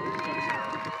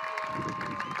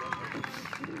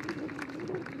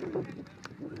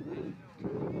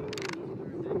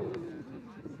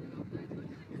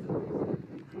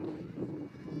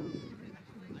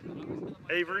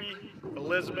 Avery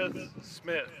Elizabeth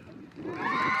Smith.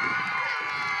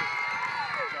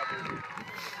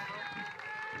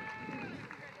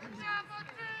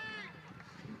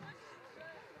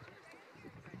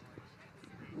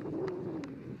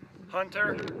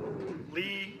 Hunter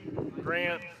Lee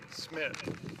Grant Smith.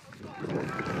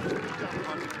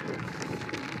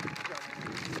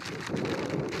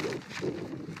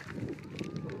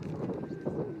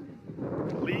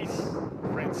 Elise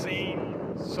Francine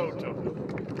Soto.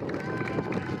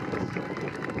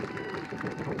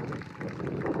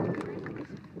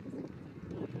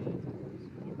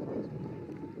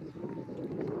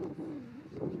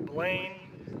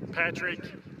 Patrick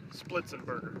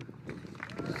Spitzenberger.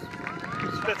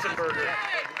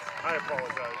 I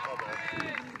apologize. My bad.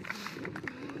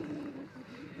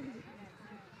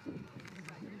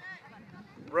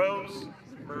 Rose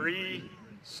Marie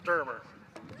Sturmer.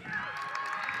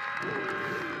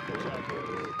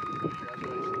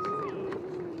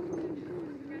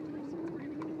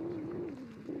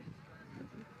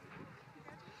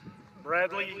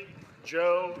 Bradley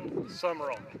Joe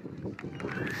Summerall.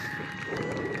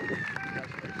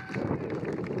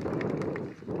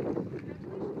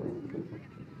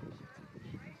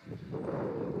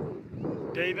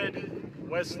 David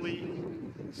Wesley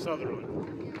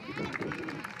Sutherland.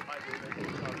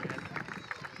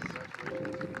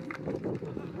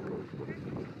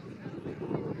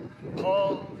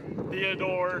 Paul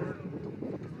Theodore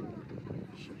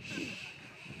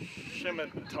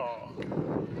Schimmenthal.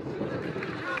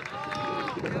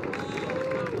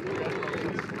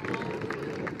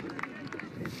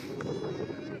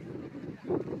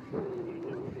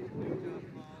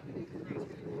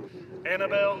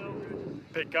 Annabelle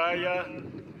Pegaya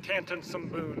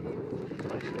Tanton-Samboon.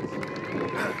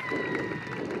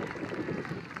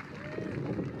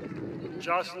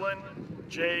 Jocelyn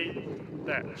J.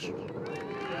 Thatch.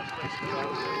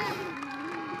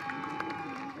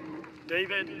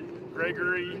 David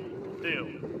Gregory Dill.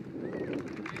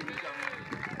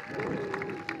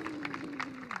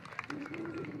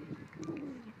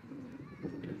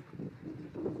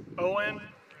 Owen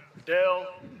Dale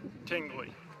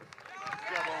Tingley.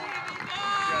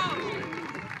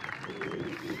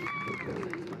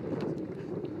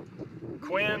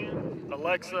 Quinn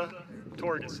Alexa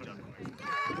Torgeson.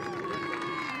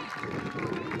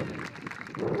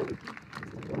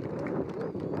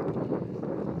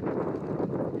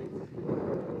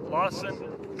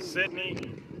 Lawson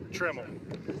Sydney Trimmel.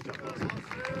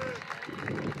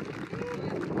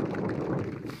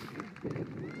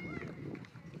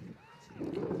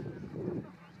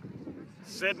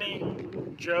 Sydney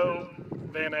Joe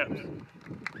Van Epp.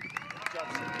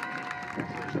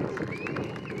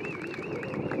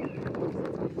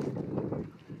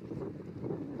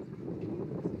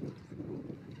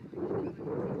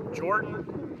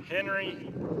 Jordan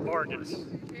Henry Vargas.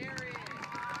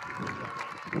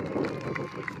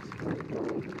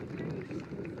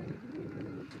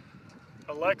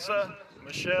 Alexa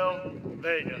Michelle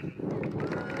Vega.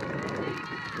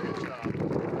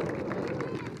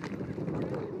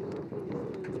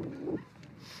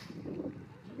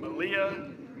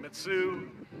 Malia Mitsu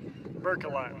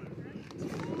Berkeline.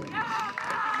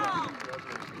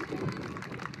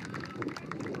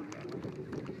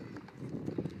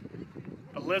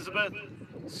 Elizabeth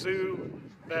Sue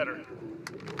Better.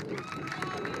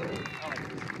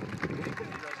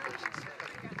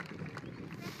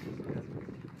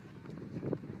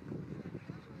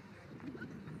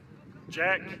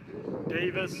 Jack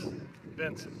Davis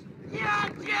Vincent. Yeah,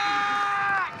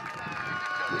 Jack!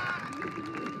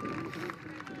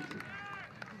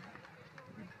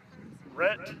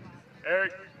 Rhett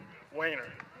Eric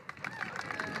Wayner.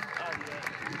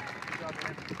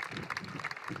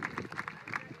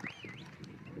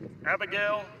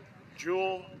 Abigail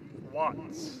Jewel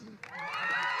Watts.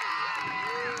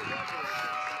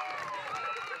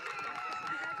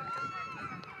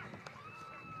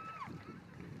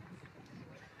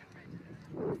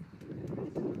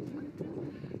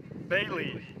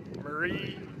 Bailey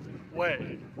Marie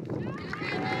Way.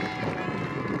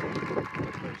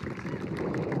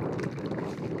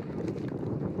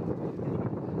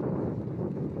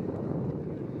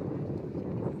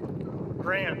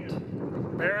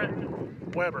 Grant Barrett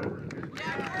Weber.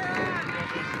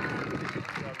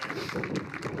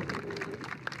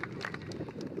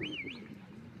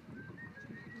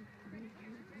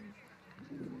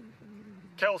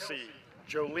 Kelsey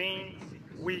Jolene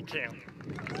Weecamp.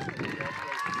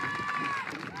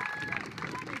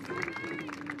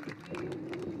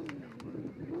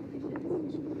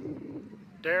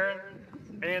 Darren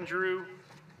Andrew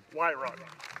Wyrock.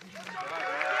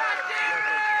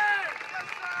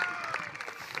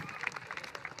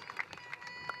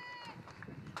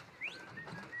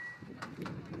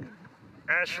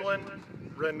 Ashlyn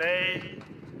Renee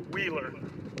Wheeler.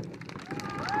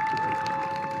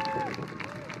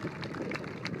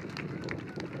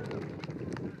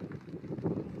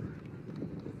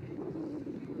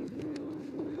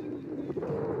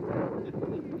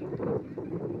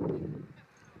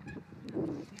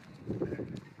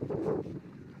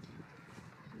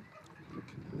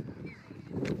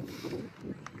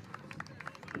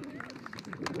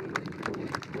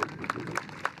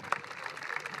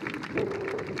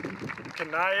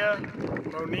 Kanaya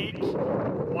Monique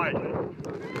White.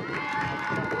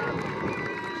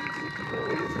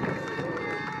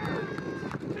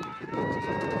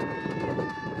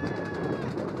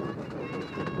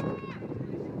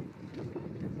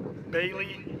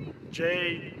 Bailey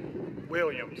J.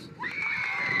 Williams.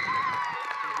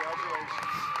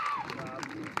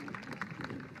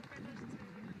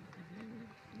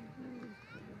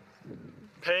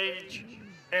 Paige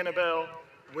Annabelle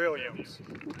Williams.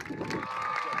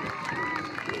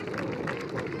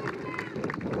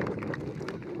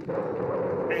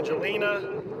 Angelina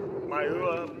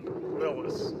Maua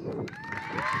Willis.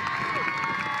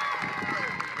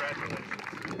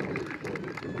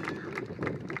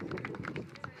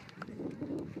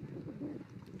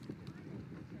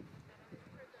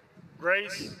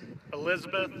 Grace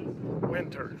Elizabeth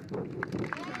Winter.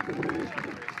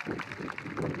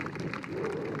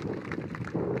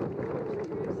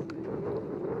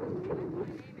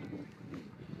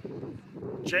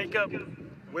 Jacob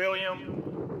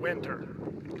William Winter.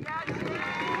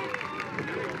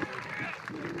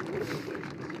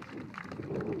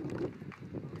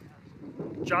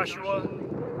 Joshua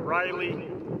Riley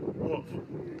Wolf.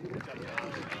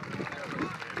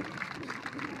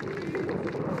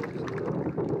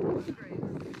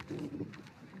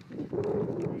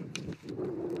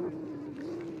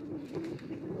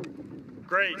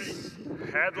 Grace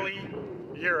Hadley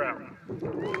Yearout.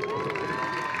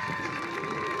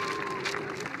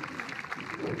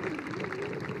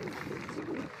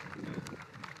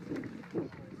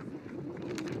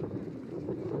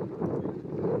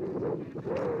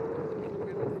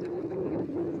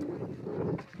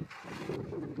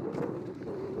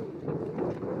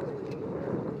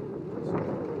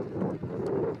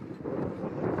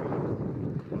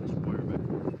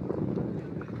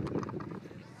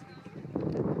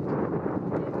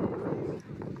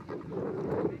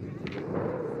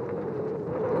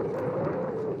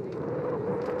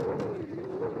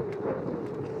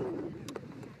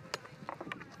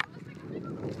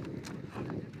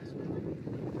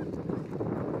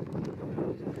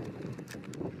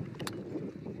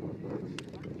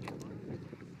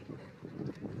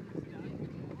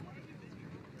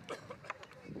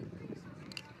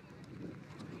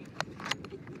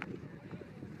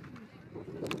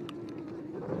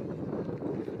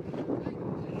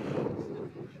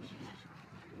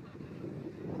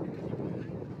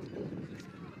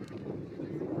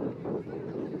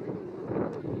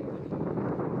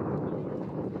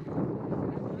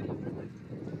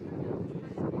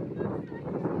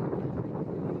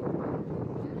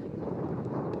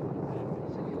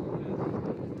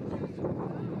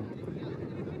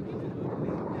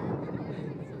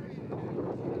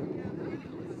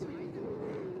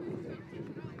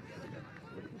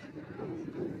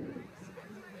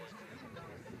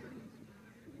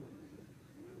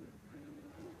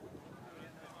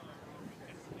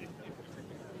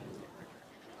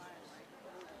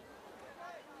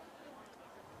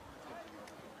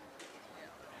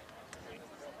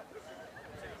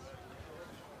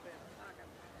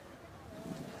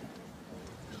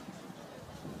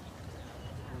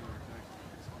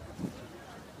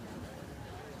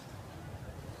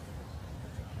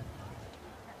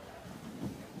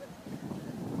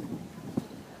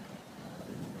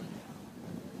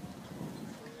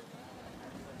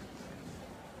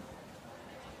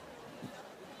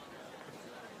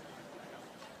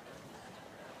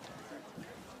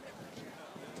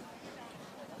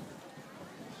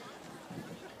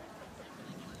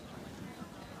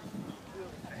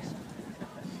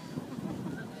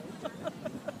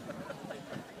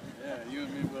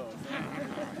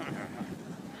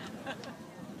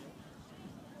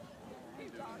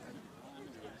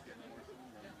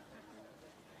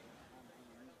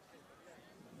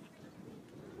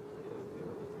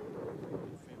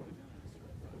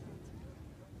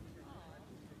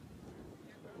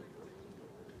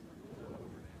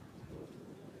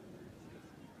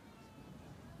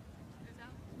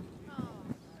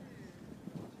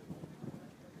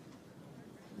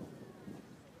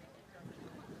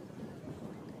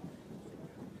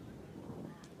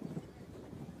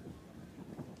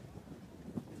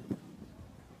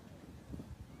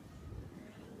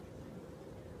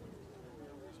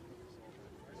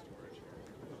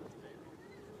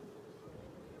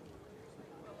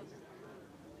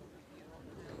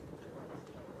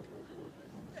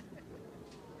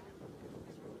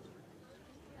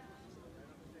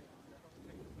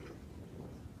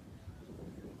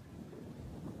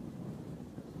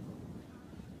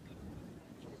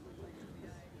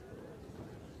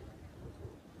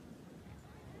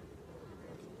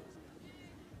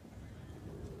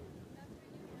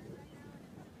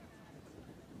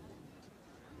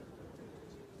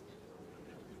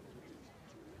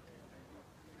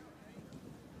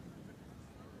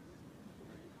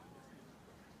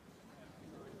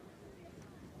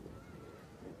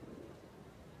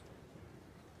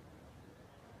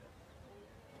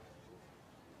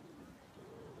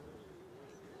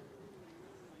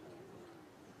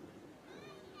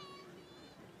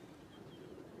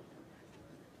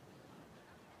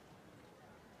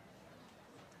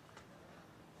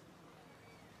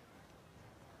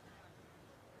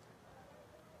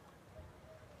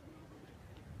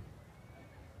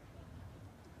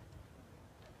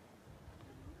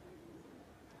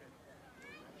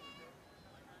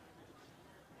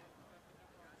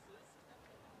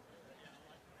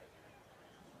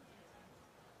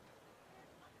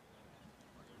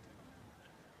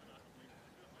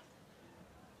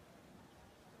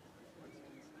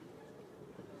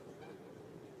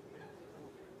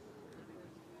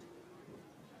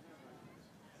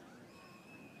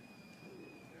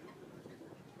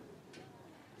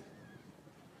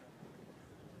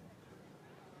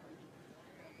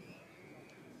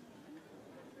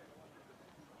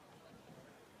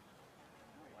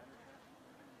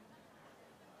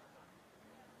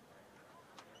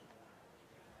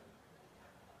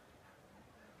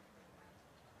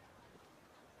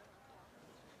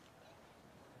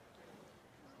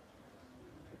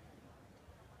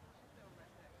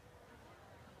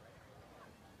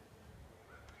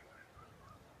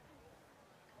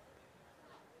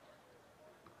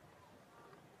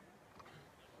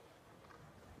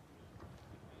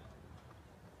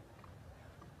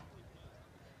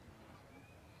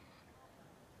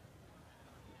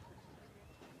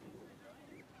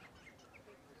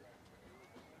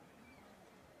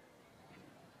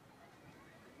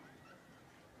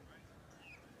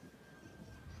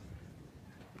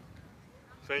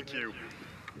 Thank you.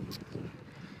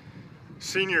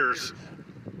 Seniors,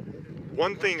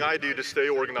 one thing I do to stay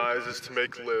organized is to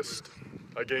make lists.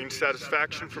 I gain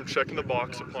satisfaction from checking the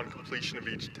box upon completion of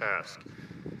each task.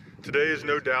 Today is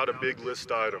no doubt a big list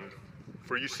item.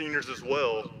 For you seniors as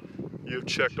well, you have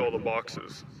checked all the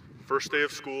boxes. First day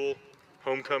of school,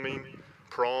 homecoming,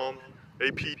 prom,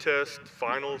 AP test,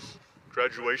 finals,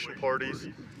 graduation parties,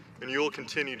 and you will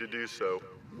continue to do so.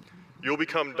 You'll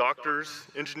become doctors,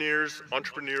 engineers,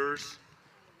 entrepreneurs,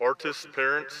 artists,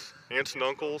 parents, aunts and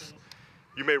uncles.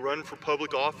 You may run for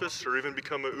public office or even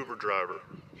become an Uber driver.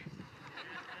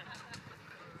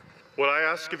 What I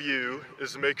ask of you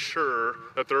is to make sure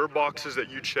that there are boxes that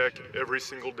you check every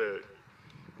single day.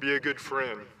 Be a good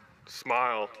friend,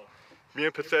 smile, be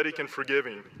empathetic and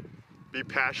forgiving, be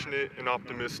passionate and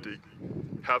optimistic,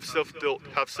 have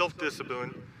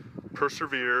self-discipline,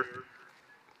 persevere,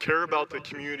 care about the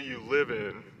community you live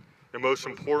in, and most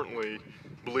importantly,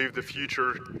 believe the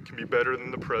future can be better than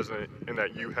the present and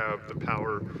that you have the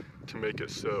power to make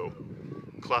it so.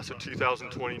 Class of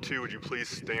 2022, would you please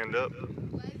stand up?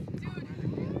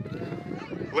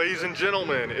 Ladies and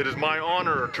gentlemen, it is my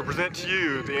honor to present to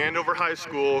you the Andover High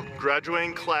School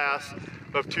graduating class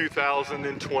of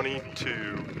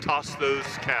 2022. Toss those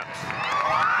caps.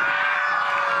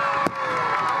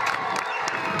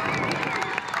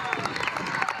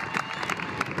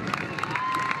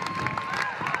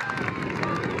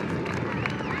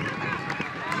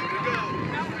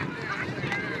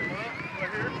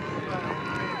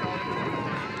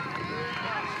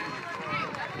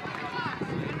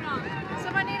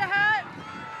 Someone need a hat?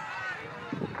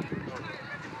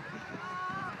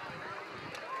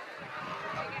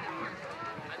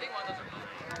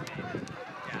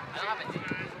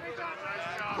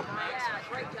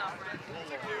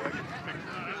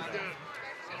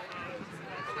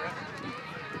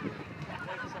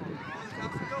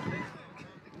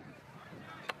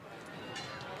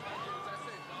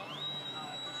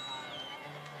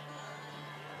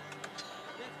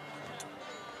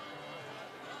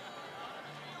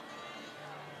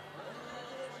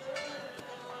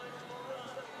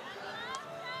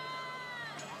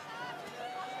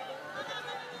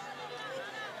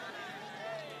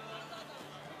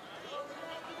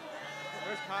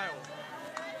 Where's Kyle?